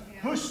us,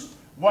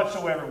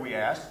 whatsoever we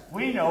ask,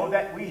 we know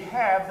that we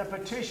have the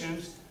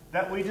petitions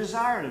that we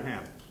desired of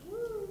Him.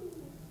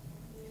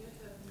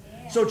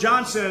 Yeah. So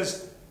John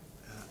says,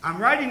 I'm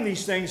writing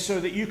these things so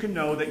that you can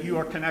know that you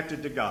are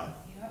connected to God.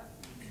 Yep.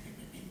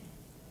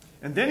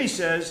 And then he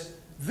says,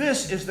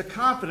 this is the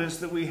confidence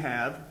that we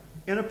have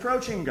in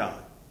approaching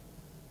God.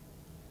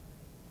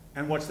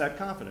 And what's that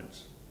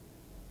confidence?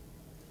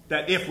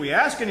 That if we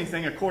ask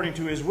anything according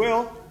to His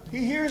will,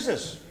 He hears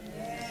us.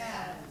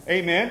 Yeah.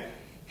 Amen.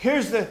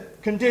 Here's the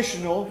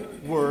conditional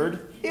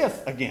word,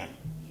 if, again.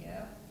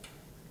 Yep.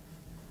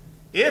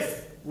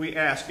 If we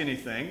ask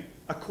anything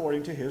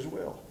according to His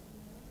will.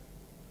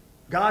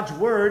 God's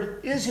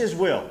word is His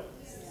will.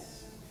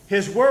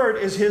 His word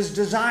is His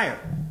desire.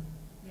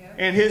 Yep.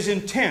 And His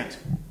intent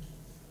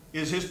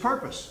is His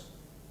purpose.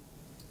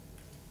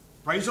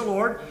 Praise the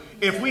Lord.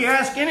 If we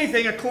ask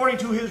anything according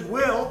to His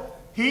will,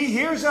 He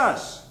hears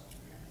us.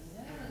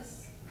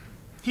 Yes.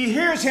 He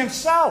hears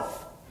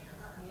Himself.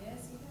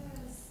 Yes, He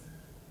does.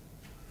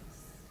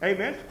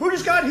 Amen. Who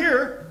does God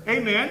hear?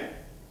 Amen.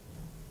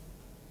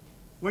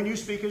 When you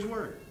speak His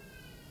word.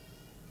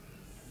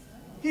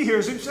 He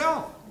hears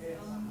Himself.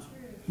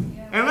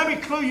 And let me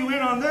clue you in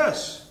on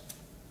this.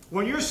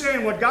 When you're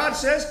saying what God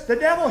says, the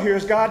devil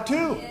hears God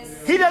too.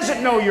 Yes. He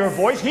doesn't know your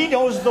voice. He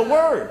knows the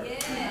Word.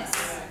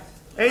 Yes.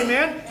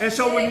 Amen? And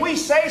so when we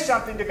say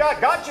something to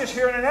God, God's just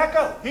hearing an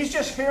echo. He's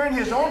just hearing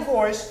His own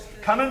voice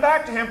coming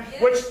back to Him,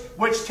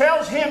 which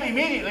tells Him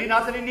immediately,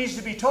 not that He needs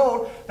to be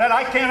told, that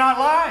I cannot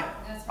lie.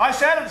 I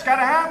said it, it's got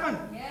to happen.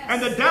 Yes.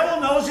 And the devil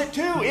knows it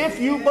too,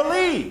 if you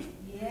believe.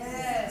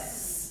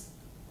 Yes.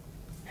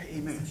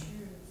 Amen.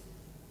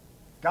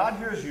 God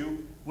hears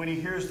you when He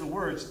hears the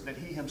words that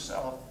He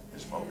Himself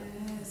has spoken.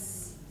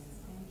 Yes.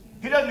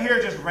 He doesn't hear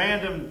just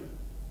random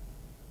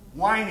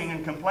whining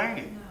and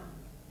complaining. No.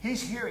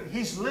 He's hearing,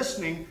 He's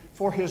listening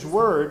for His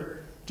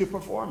Word to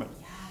perform it.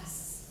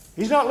 Yes.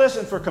 He's not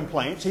listening for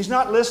complaints. He's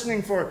not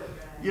listening for,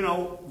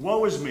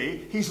 woe is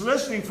me. He's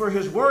listening for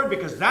His Word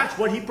because that's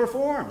what He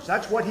performs.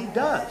 That's what He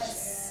does.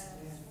 Yes.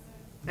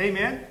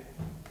 Amen?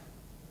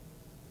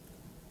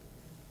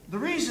 The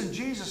reason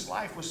Jesus'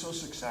 life was so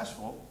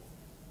successful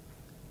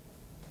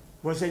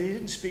was that He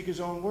didn't speak His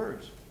own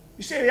words.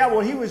 You say, yeah, well,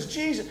 He was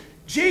Jesus.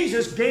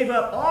 Jesus gave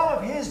up all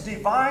of His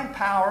divine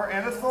power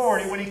and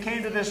authority when He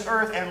came to this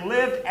earth and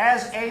lived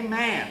as a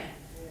man.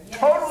 Yes.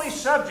 Totally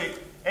subject,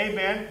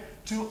 amen,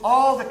 to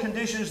all the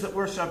conditions that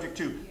we're subject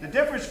to. The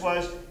difference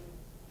was,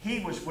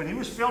 when He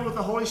was filled with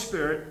the Holy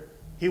Spirit,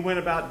 He went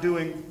about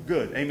doing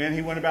good. Amen.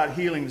 He went about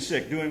healing the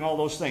sick, doing all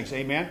those things.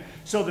 Amen.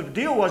 So the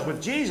deal was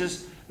with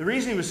Jesus, the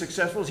reason He was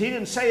successful is He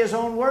didn't say His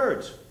own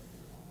words.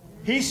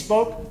 He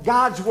spoke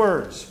God's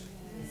words.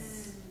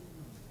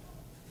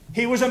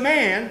 He was a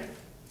man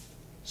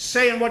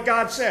saying what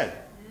God said.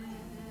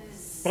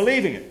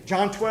 Believing it.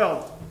 John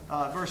 12,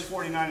 verse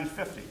 49 and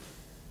 50.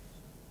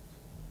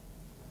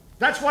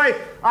 That's why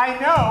I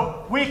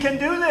know we can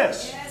do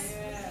this. Yes,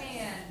 we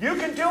can. You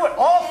can do it.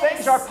 All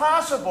things are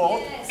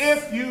possible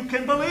if you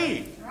can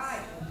believe. Right.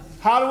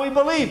 How do we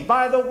believe?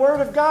 By the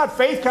Word of God.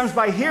 Faith comes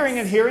by hearing,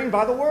 and hearing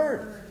by the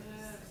Word.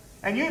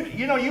 And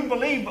you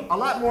believe a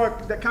lot more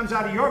that comes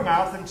out of your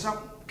mouth than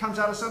comes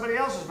out of somebody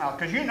else's mouth.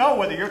 Because you know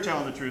whether you're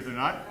telling the truth or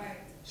not. Right.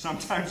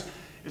 Sometimes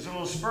it's a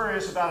little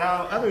spurious about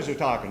how others are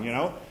talking,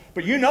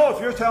 But you know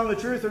if you're telling the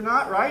truth or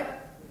not, right?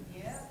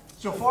 Yeah.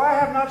 So, for I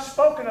have not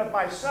spoken of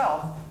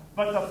myself,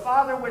 but the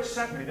Father which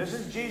sent me. This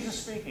is Jesus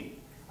speaking.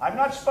 I've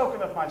not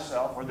spoken of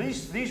myself, or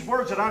these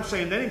words that I'm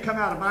saying, they didn't come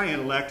out of my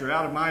intellect or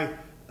out of my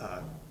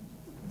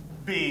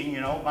being,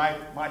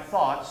 my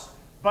thoughts.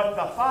 But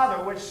the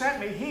Father which sent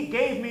me, He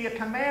gave me a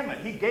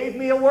commandment. He gave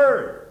me a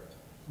word.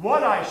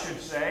 What I should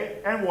say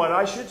and what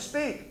I should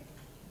speak.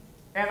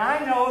 And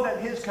I know that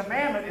His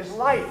commandment is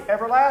life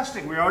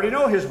everlasting. We already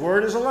know His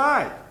word is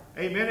alive.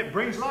 Amen. It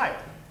brings life.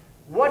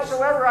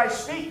 Whatsoever I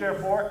speak,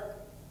 therefore,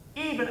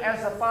 even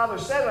as the Father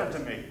said unto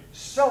me,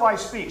 so I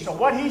speak. So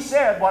what He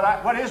said,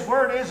 what His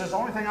word is the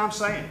only thing I'm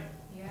saying.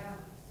 Yeah.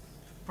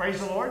 Praise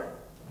the Lord.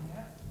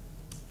 Yeah.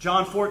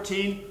 John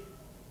 14,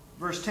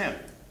 verse 10.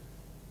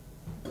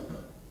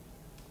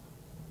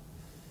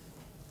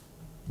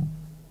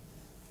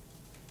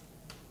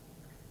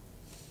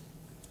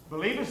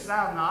 Believest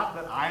thou not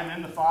that I am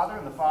in the Father,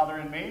 and the Father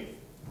in me?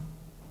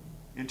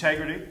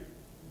 Integrity.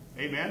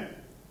 Amen.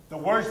 The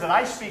words that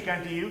I speak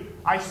unto you,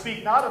 I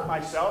speak not of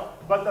myself,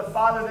 but the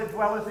Father that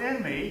dwelleth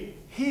in me,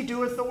 He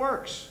doeth the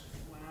works.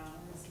 Wow.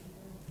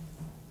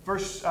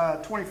 Verse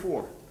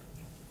 24.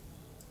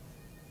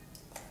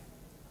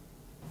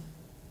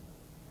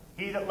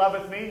 He that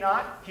loveth me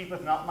not,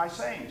 keepeth not my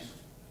sayings.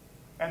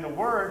 And the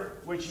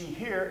word which ye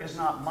hear is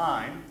not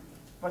mine,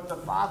 but the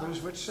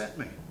Father's which sent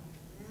me.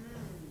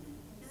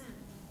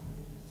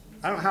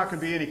 I don't know how it can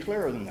be any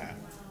clearer than that.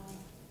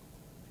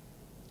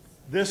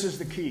 This is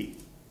the key.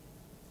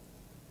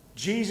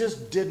 Jesus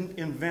didn't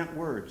invent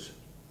words.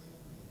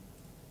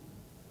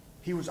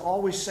 He was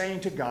always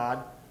saying to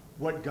God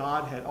what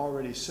God had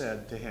already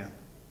said to Him.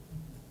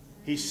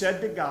 He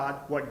said to God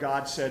what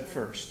God said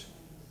first.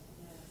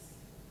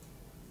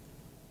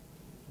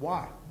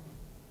 Why?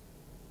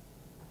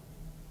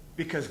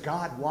 Because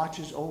God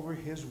watches over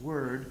His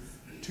word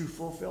to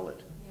fulfill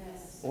it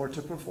or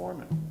to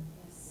perform it.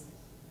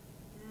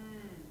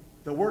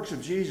 The works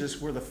of Jesus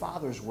were the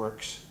Father's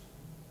works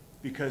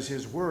because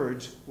His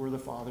words were the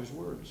Father's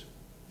words.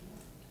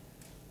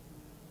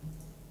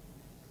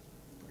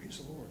 Praise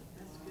the Lord.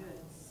 That's good.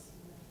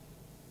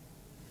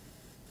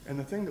 And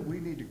the thing that we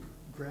need to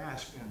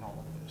grasp in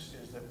all of this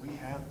is that we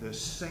have the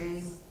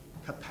same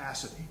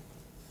capacity.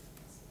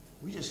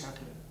 We just have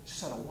to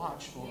set a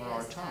watch over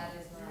our tongue.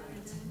 That is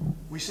right.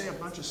 We say a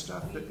bunch of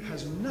stuff that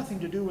has nothing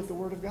to do with the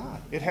Word of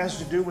God. It has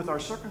to do with our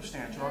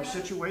circumstance or our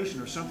situation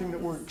or something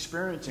that we're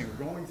experiencing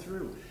or going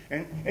through.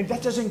 And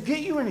that doesn't get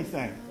you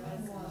anything.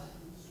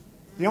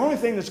 The only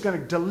thing that's going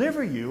to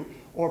deliver you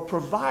or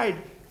provide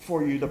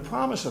for you the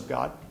promise of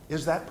God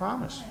is that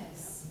promise.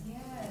 Yes.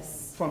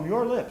 Yes. From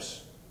your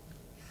lips.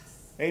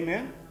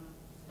 Amen?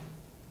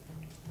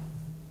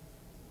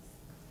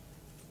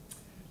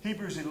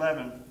 Hebrews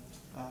 11,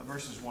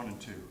 verses 1 and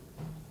 2.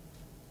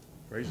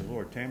 Praise the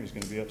Lord. Tammy's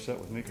going to be upset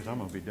with me because I'm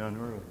going to be done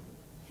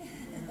early.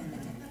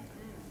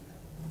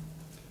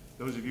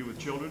 Those of you with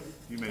children,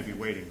 you may be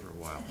waiting for a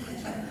while.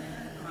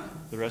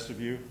 The rest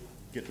of you,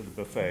 get to the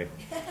buffet.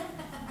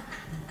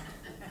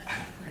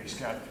 Praise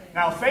God.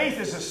 Now, faith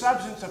is the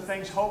substance of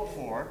things hoped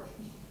for,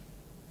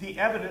 the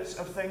evidence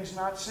of things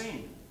not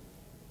seen.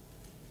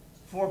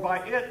 For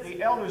by it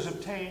the elders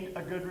obtained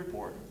a good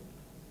report.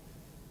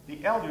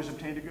 The elders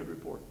obtained a good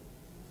report.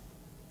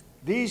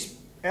 These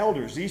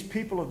elders, these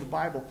people of the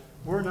Bible,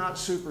 were not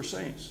super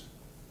saints.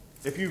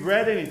 If you've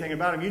read anything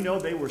about them, you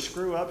know they were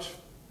screw-ups.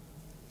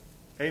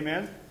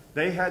 Amen?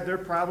 They had their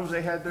problems.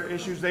 They had their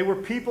issues. They were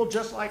people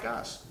just like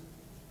us.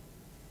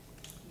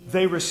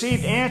 They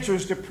received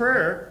answers to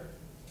prayer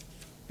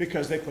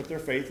because they put their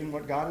faith in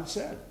what God had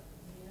said.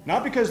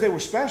 Not because they were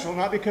special,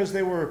 not because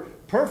they were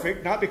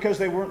perfect, not because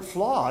they weren't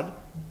flawed,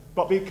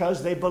 but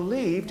because they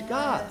believed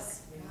God.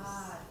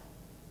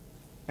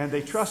 And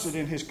they trusted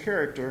in His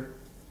character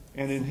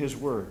and in His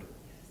word.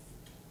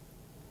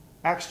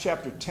 Acts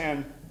chapter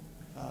 10,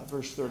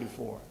 verse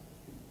 34.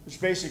 It's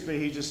basically,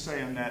 he's just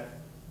saying that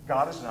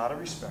God is not a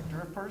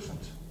respecter of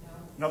persons.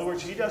 In other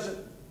words, He doesn't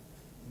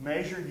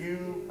measure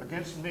you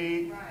against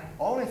me.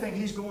 Only thing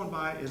He's going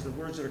by is the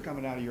words that are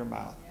coming out of your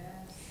mouth.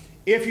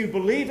 If you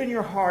believe in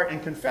your heart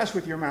and confess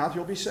with your mouth,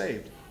 you'll be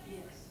saved.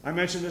 I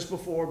mentioned this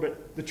before,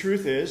 but the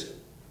truth is,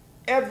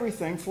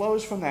 everything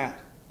flows from that.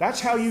 That's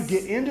how you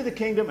get into the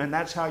kingdom, and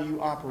that's how you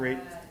operate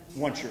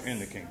once you're in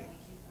the kingdom.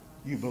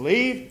 You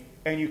believe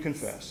and you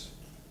confess.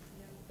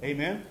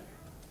 Amen?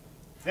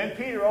 Then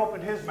Peter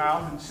opened his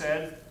mouth and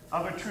said,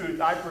 of a truth,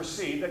 I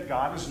perceive that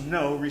God is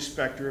no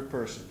respecter of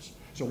persons.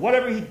 So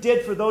whatever He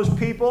did for those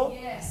people,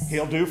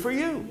 He'll do for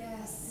you.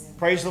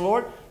 Praise the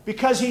Lord.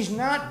 Because He's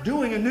not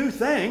doing a new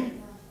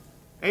thing.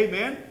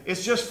 Amen.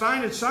 It's just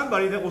finding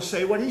somebody that will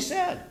say what He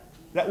said.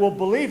 That will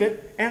believe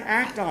it and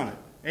act on it.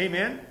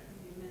 Amen.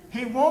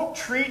 He won't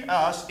treat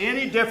us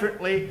any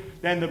differently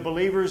than the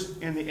believers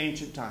in the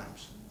ancient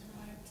times.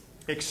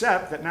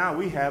 Except that now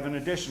we have an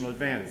additional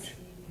advantage.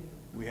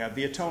 We have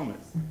the atonement.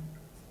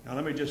 Now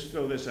let me just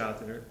throw this out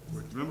there.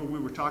 Remember we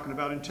were talking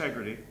about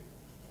integrity.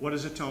 What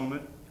is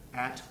atonement?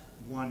 At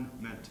one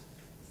meant.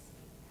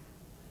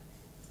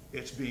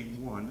 It's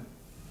being one.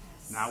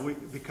 Now,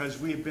 because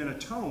we have been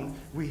atoned,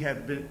 we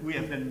have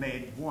been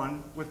made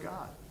one with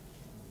God.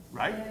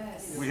 Right?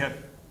 Yes. We have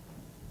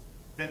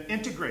been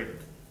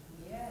integrated.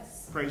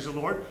 Yes. Praise the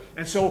Lord.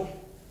 And so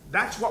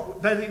that's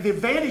what the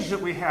advantage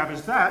that we have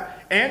is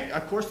that, and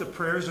of course the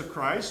prayers of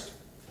Christ.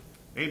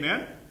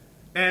 Amen.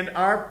 And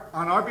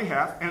on our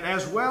behalf, and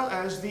as well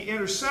as the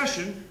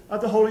intercession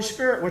of the Holy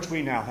Spirit, which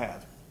we now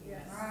have.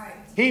 Yes. Right.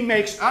 He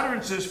makes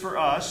utterances for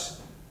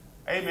us.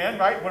 Amen,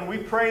 right? When we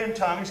pray in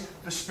tongues,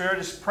 the Spirit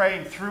is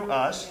praying through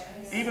us,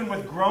 even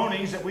with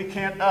groanings that we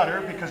can't utter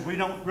because we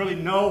don't really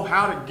know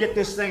how to get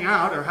this thing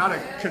out or how to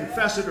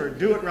confess it or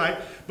do it right.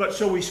 But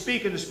so we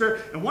speak in the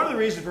Spirit. And one of the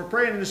reasons for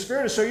praying in the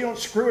Spirit is so you don't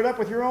screw it up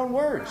with your own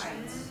words.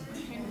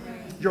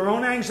 Your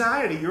own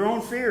anxiety, your own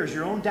fears,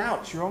 your own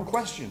doubts, your own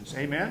questions.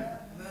 Amen?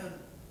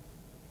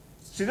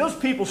 See, those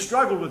people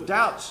struggled with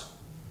doubts.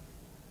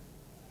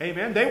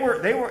 Amen? They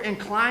were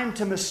inclined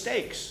to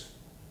mistakes.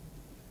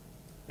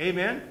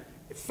 Amen?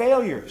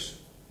 Failures.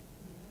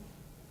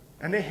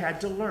 And they had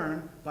to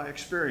learn by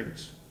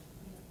experience.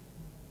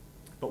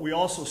 But we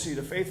also see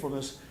the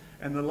faithfulness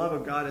and the love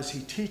of God as He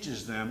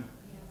teaches them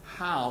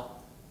how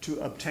to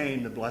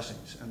obtain the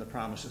blessings and the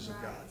promises of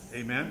God.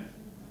 Amen?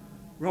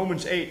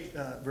 Romans 8,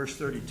 verse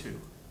 32.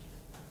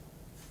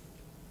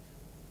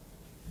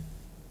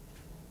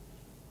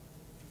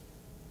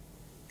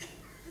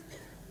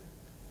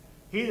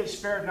 He that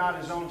spared not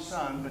His own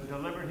Son, but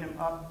delivered Him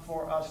up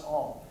for us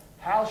all,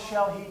 how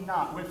shall He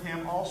not with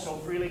Him also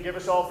freely give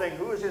us all things?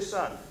 Who is His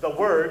Son? The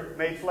Word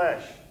made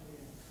flesh.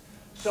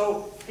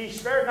 So He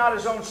spared not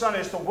His own Son.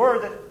 It's the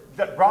Word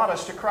that brought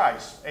us to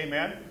Christ.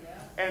 Amen.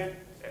 And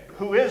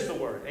who is the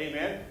Word.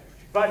 Amen.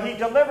 But He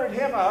delivered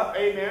Him up.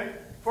 Amen.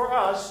 For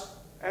us.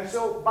 And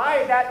so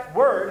by that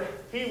Word,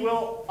 He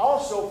will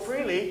also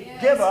freely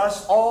give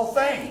us all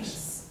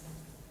things.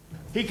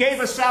 He gave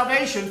us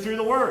salvation through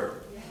the Word.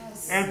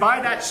 And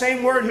by that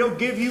same Word, He'll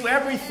give you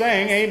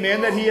everything,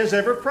 amen, that He has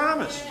ever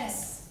promised.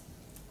 Yes.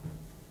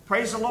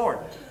 Praise the Lord.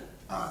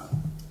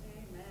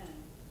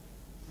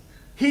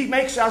 He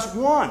makes us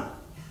one.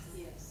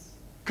 Yes.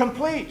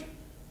 Complete.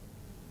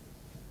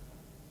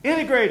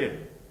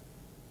 Integrated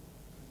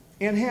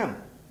in Him.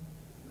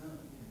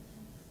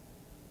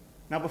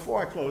 Now,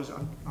 before I close,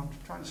 I'm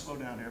trying to slow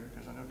down here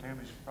because I know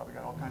Tammy's probably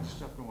got all kinds of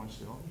stuff going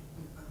still.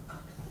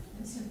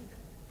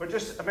 But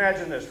just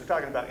imagine this. We're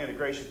talking about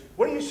integration.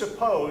 What do you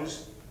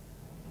suppose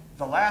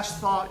the last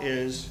thought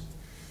is?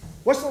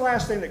 What's the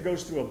last thing that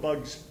goes through a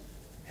bug's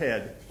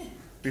head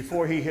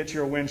before he hits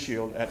your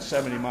windshield at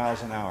 70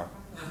 miles an hour?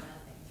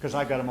 Because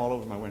I got them all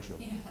over my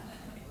windshield.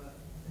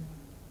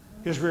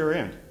 His rear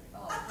end.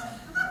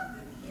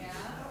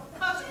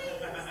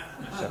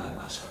 70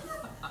 miles.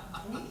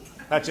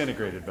 That's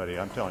integrated, buddy.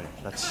 I'm telling you.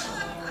 That's,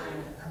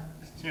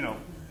 the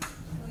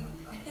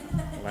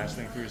last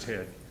thing through his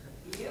head.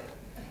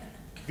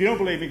 If you don't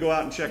believe me, go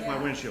out and check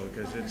my windshield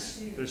because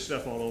there's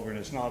stuff all over and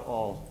it's not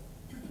all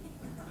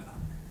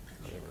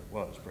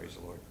was. Praise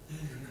the Lord.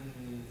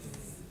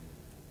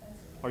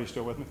 Are you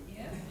still with me?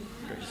 Yeah.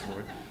 Praise the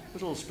Lord.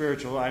 It's a little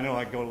spiritual. I know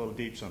I go a little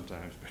deep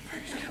sometimes, but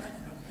praise God.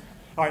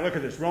 All right, look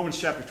at this. Romans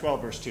chapter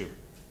 12, verse 2.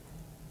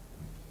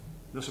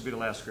 This will be the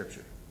last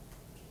scripture.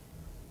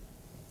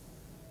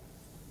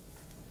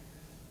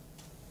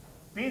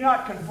 Be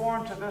not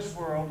conformed to this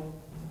world,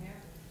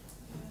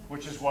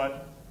 which is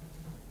what?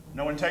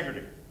 No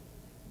integrity.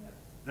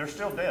 They're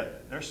still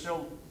dead. They're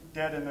still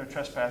dead in their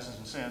trespasses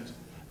and sins.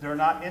 They're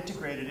not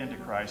integrated into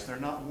Christ. They're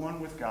not one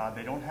with God.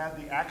 They don't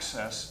have the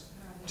access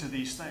to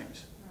these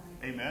things.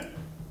 Amen?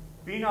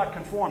 Be not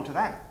conformed to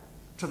that,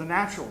 to the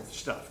natural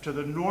stuff, to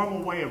the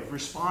normal way of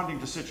responding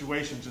to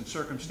situations and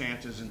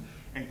circumstances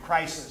and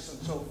crisis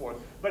and so forth.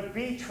 But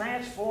be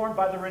transformed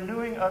by the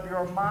renewing of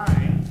your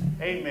mind.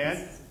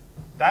 Amen?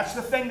 That's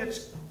the thing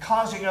that's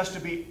causing us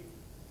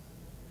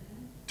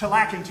to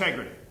lack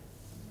integrity.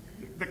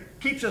 That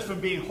keeps us from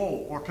being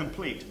whole or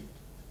complete,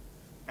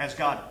 as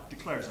God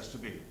declares us to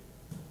be.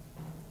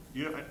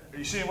 You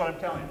see what I'm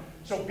telling you?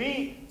 So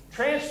be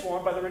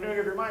transformed by the renewing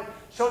of your mind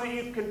so that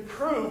you can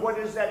prove what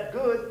is that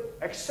good,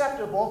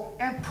 acceptable,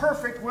 and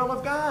perfect will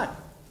of God.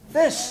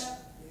 This.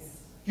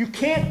 You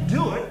can't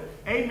do it,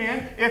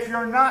 amen, if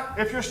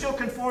you're still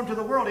conformed to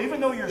the world.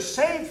 Even though you're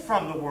saved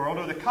from the world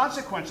or the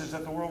consequences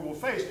that the world will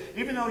face,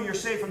 even though you're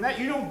saved from that,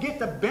 you don't get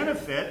the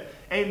benefit,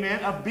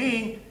 amen, of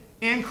being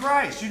in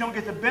Christ. You don't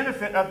get the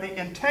benefit of the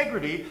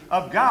integrity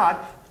of God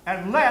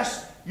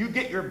unless you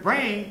get your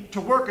brain to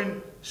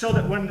working so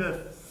that when the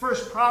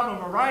first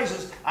problem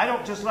arises, I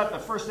don't just let the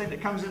first thing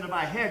that comes into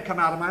my head come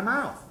out of my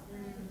mouth.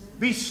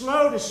 Be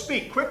slow to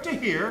speak, quick to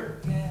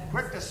hear,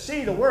 quick to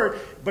see the word,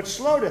 but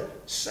slow to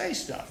say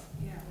stuff.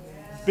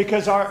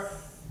 Because our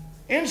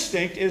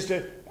instinct is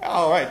to,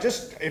 all right,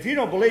 just if you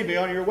don't believe me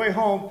on your way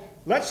home,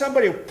 let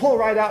somebody pull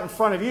right out in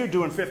front of you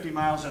doing 50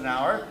 miles an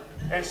hour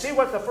and see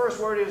what the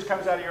first word is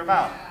comes out of your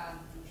mouth.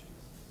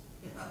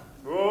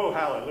 Oh,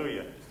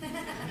 hallelujah.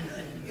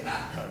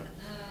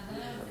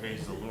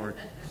 Praise the Lord.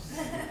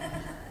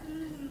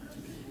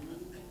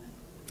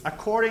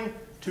 According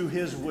to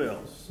his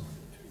will.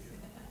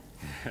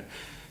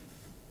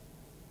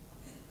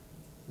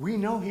 We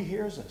know he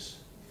hears us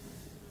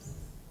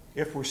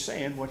if we're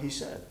saying what he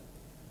said.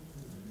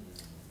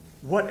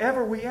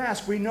 Whatever we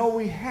ask, we know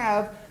we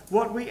have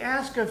what we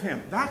ask of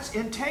him. That's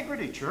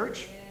integrity,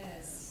 church.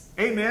 Yes.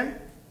 Amen.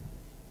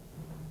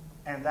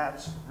 And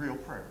that's real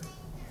prayer.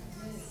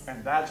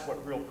 And that's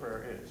what real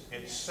prayer is.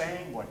 It's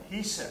saying what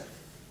he said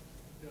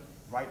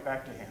right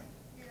back to him.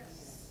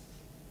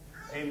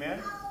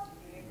 Amen.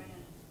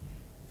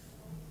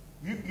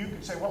 You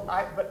can say, well,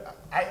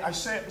 I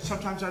say it, but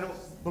sometimes I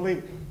don't believe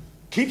it.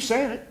 Keep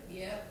saying it.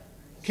 Yep.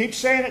 Keep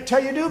saying it until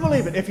you do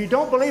believe it. If you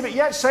don't believe it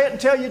yet, say it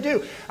until you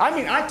do. I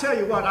mean, I tell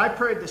you what, I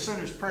prayed the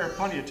sinner's prayer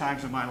plenty of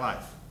times in my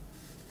life.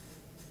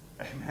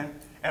 Amen.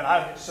 And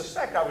I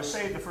suspect I was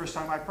saved the first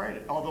time I prayed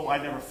it, although I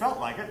never felt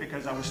like it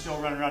because I was still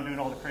running around doing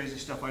all the crazy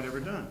stuff I'd ever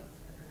done.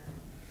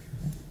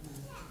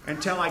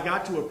 Until I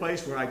got to a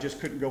place where I just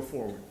couldn't go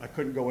forward. I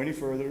couldn't go any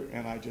further,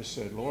 and I just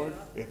said, Lord,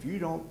 if you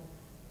don't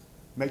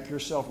make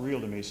yourself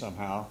real to me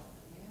somehow,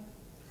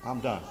 I'm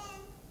done.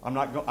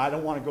 I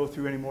don't want to go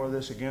through any more of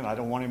this again. I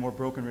don't want any more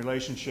broken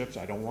relationships.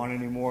 I don't want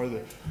any more of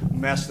the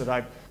mess that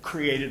I've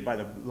created by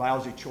the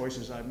lousy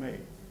choices I've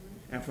made.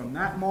 And from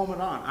that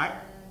moment on,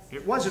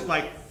 it wasn't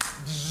like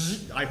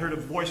I heard a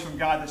voice from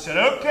God that said,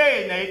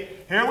 okay,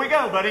 Nate, here we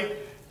go, buddy.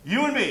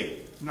 You and me.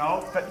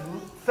 No, but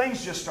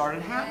things just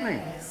started happening.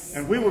 Yes.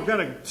 And we were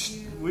going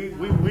to, we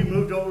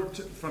moved over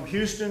from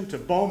Houston to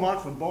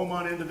Beaumont, from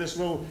Beaumont into this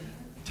little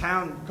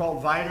town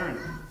called Vidor,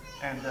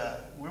 and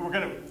we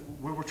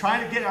were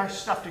trying to get our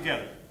stuff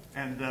together,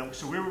 and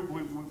so we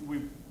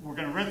were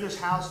going to rent this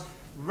house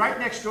right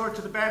next door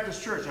to the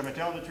Baptist church. I'm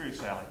telling the truth,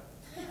 Sally,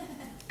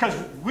 because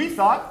we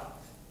thought,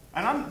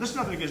 and this is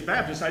nothing against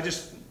Baptists. I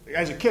just,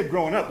 as a kid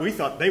growing up, we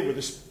thought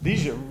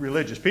these are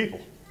religious people,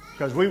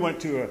 because we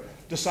went to a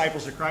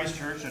Disciples of Christ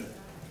church, and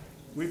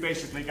we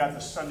basically got the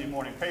Sunday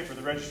morning paper.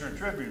 The Register and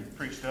Tribune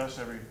preached to us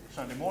every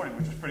Sunday morning,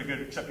 which was pretty good,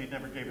 except he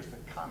never gave us the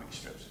comic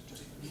strips.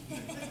 Just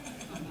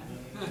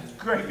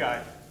great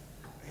guy.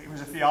 He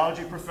was a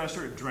theology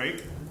professor at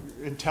Drake,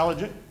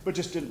 intelligent, but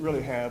just didn't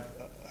really have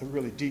a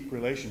really deep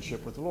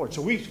relationship with the Lord.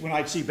 So when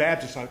I'd see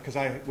Baptists, because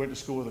I went to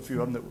school with a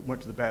few of them that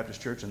went to the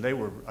Baptist church, and they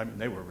were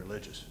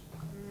religious.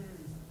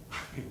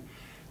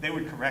 They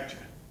would correct you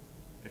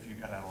if you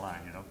got out of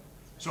line, you know.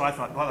 So I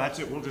thought, well, that's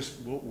it.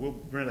 We'll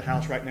rent a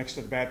house right next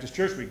to the Baptist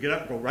church. We get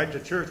up, go right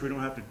to church. We don't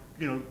have to,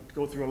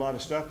 go through a lot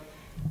of stuff.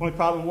 The only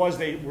problem was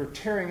they were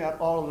tearing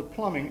up all of the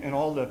plumbing and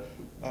all the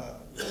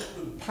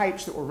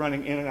pipes that were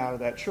running in and out of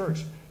that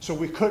church. So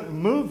we couldn't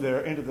move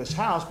there into this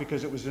house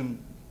because it was in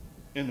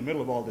the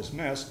middle of all this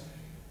mess.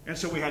 And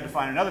so we had to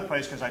find another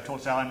place because I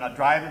told Sally I'm not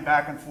driving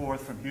back and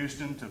forth from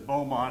Houston to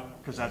Beaumont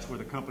because that's where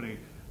the company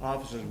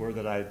offices were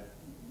that I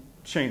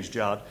changed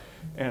jobs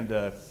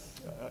and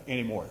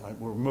anymore.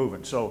 We're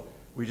moving. So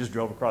we just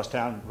drove across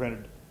town and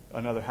rented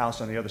another house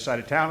on the other side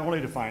of town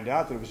only to find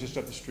out that it was just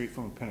up the street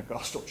from a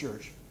Pentecostal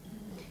church.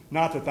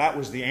 Not that that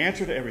was the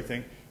answer to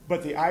everything,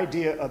 But the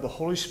idea of the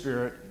Holy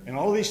Spirit and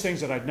all these things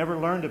that I'd never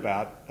learned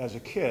about as a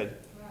kid,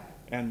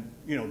 and,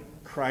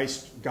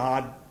 Christ,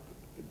 God,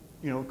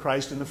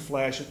 Christ in the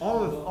flesh, and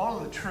all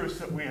of the truths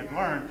that we had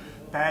learned,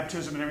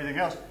 baptism and everything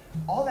else,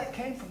 all that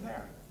came from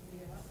there.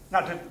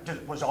 Now,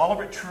 was all of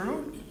it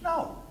true?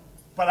 No.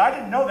 But I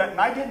didn't know that, and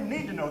I didn't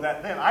need to know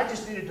that then. I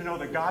just needed to know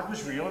that God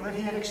was real and that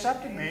He had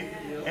accepted me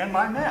and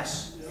my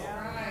mess.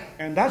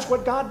 And that's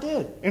what God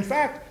did. In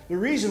fact, the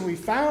reason we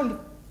found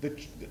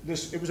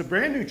this, it was a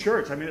brand new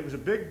church. I mean, it was a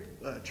big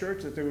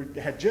church that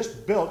they had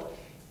just built.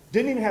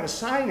 Didn't even have a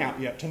sign out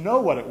yet to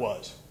know what it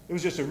was. It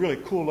was just a really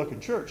cool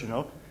looking church,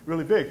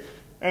 really big.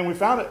 And we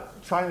found it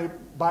trying to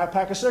buy a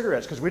pack of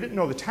cigarettes because we didn't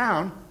know the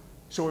town.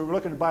 So we were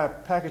looking to buy a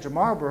package of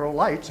Marlboro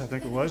Lights, I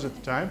think it was at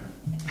the time.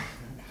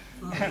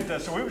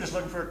 And so we were just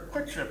looking for a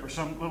Quick Trip or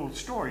some little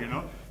store,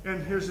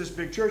 And here's this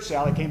big church.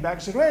 Sally came back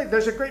and said, "Hey,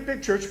 there's a great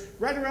big church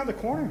right around the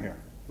corner here.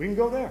 We can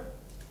go there."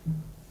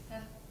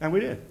 And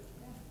we did.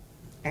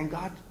 And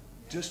God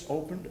just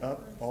opened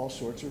up all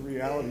sorts of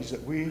realities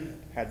that we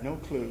had no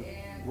clue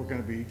were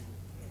going to be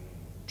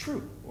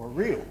true or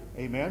real.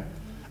 Amen?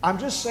 I'm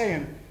just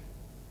saying,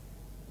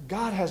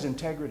 God has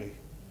integrity.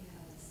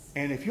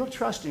 And if you'll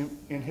trust Him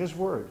in His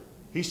Word,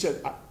 He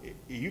said,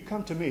 "You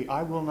come to me,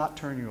 I will not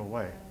turn you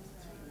away."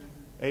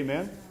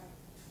 Amen?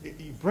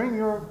 You bring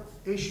your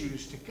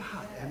issues to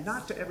God and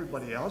not to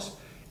everybody else.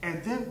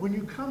 And then when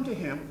you come to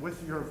Him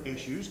with your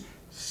issues,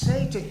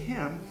 say to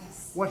Him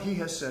what He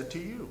has said to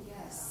you.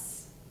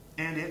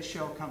 And it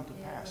shall come to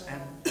pass.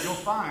 And you'll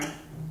find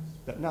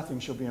that nothing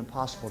shall be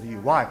impossible to you.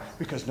 Why?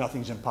 Because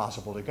nothing's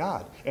impossible to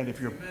God. And if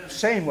you're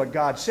saying what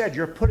God said,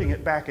 you're putting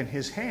it back in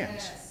His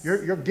hands.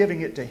 You're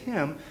giving it to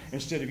Him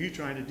instead of you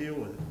trying to deal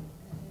with it.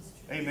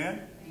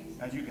 Amen?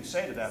 As you can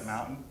say to that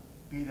mountain,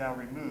 "Be thou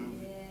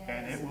removed,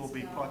 and it will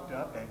be plucked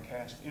up and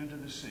cast into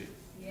the sea."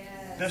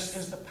 This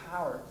is the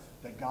power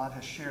that God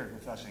has shared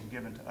with us and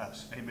given to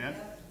us. Amen?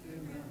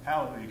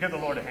 Hallelujah. Give the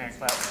Lord a hand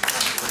clap.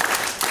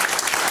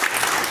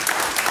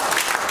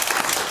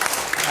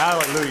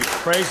 Hallelujah.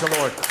 Praise the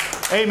Lord.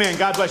 Amen.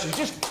 God bless you.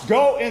 Just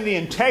go in the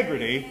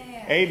integrity,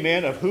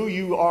 amen, of who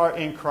you are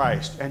in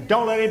Christ. And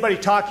don't let anybody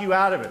talk you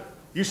out of it.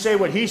 You say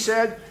what He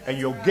said, and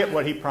you'll get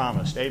what He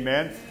promised.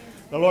 Amen.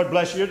 The Lord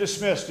bless you. You're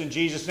dismissed in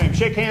Jesus' name.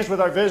 Shake hands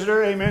with our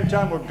visitor. Amen.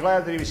 Tell him we're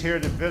glad that he was here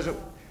to visit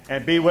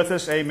and be with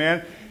us.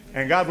 Amen.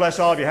 And God bless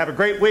all of you. Have a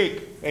great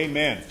week.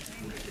 Amen.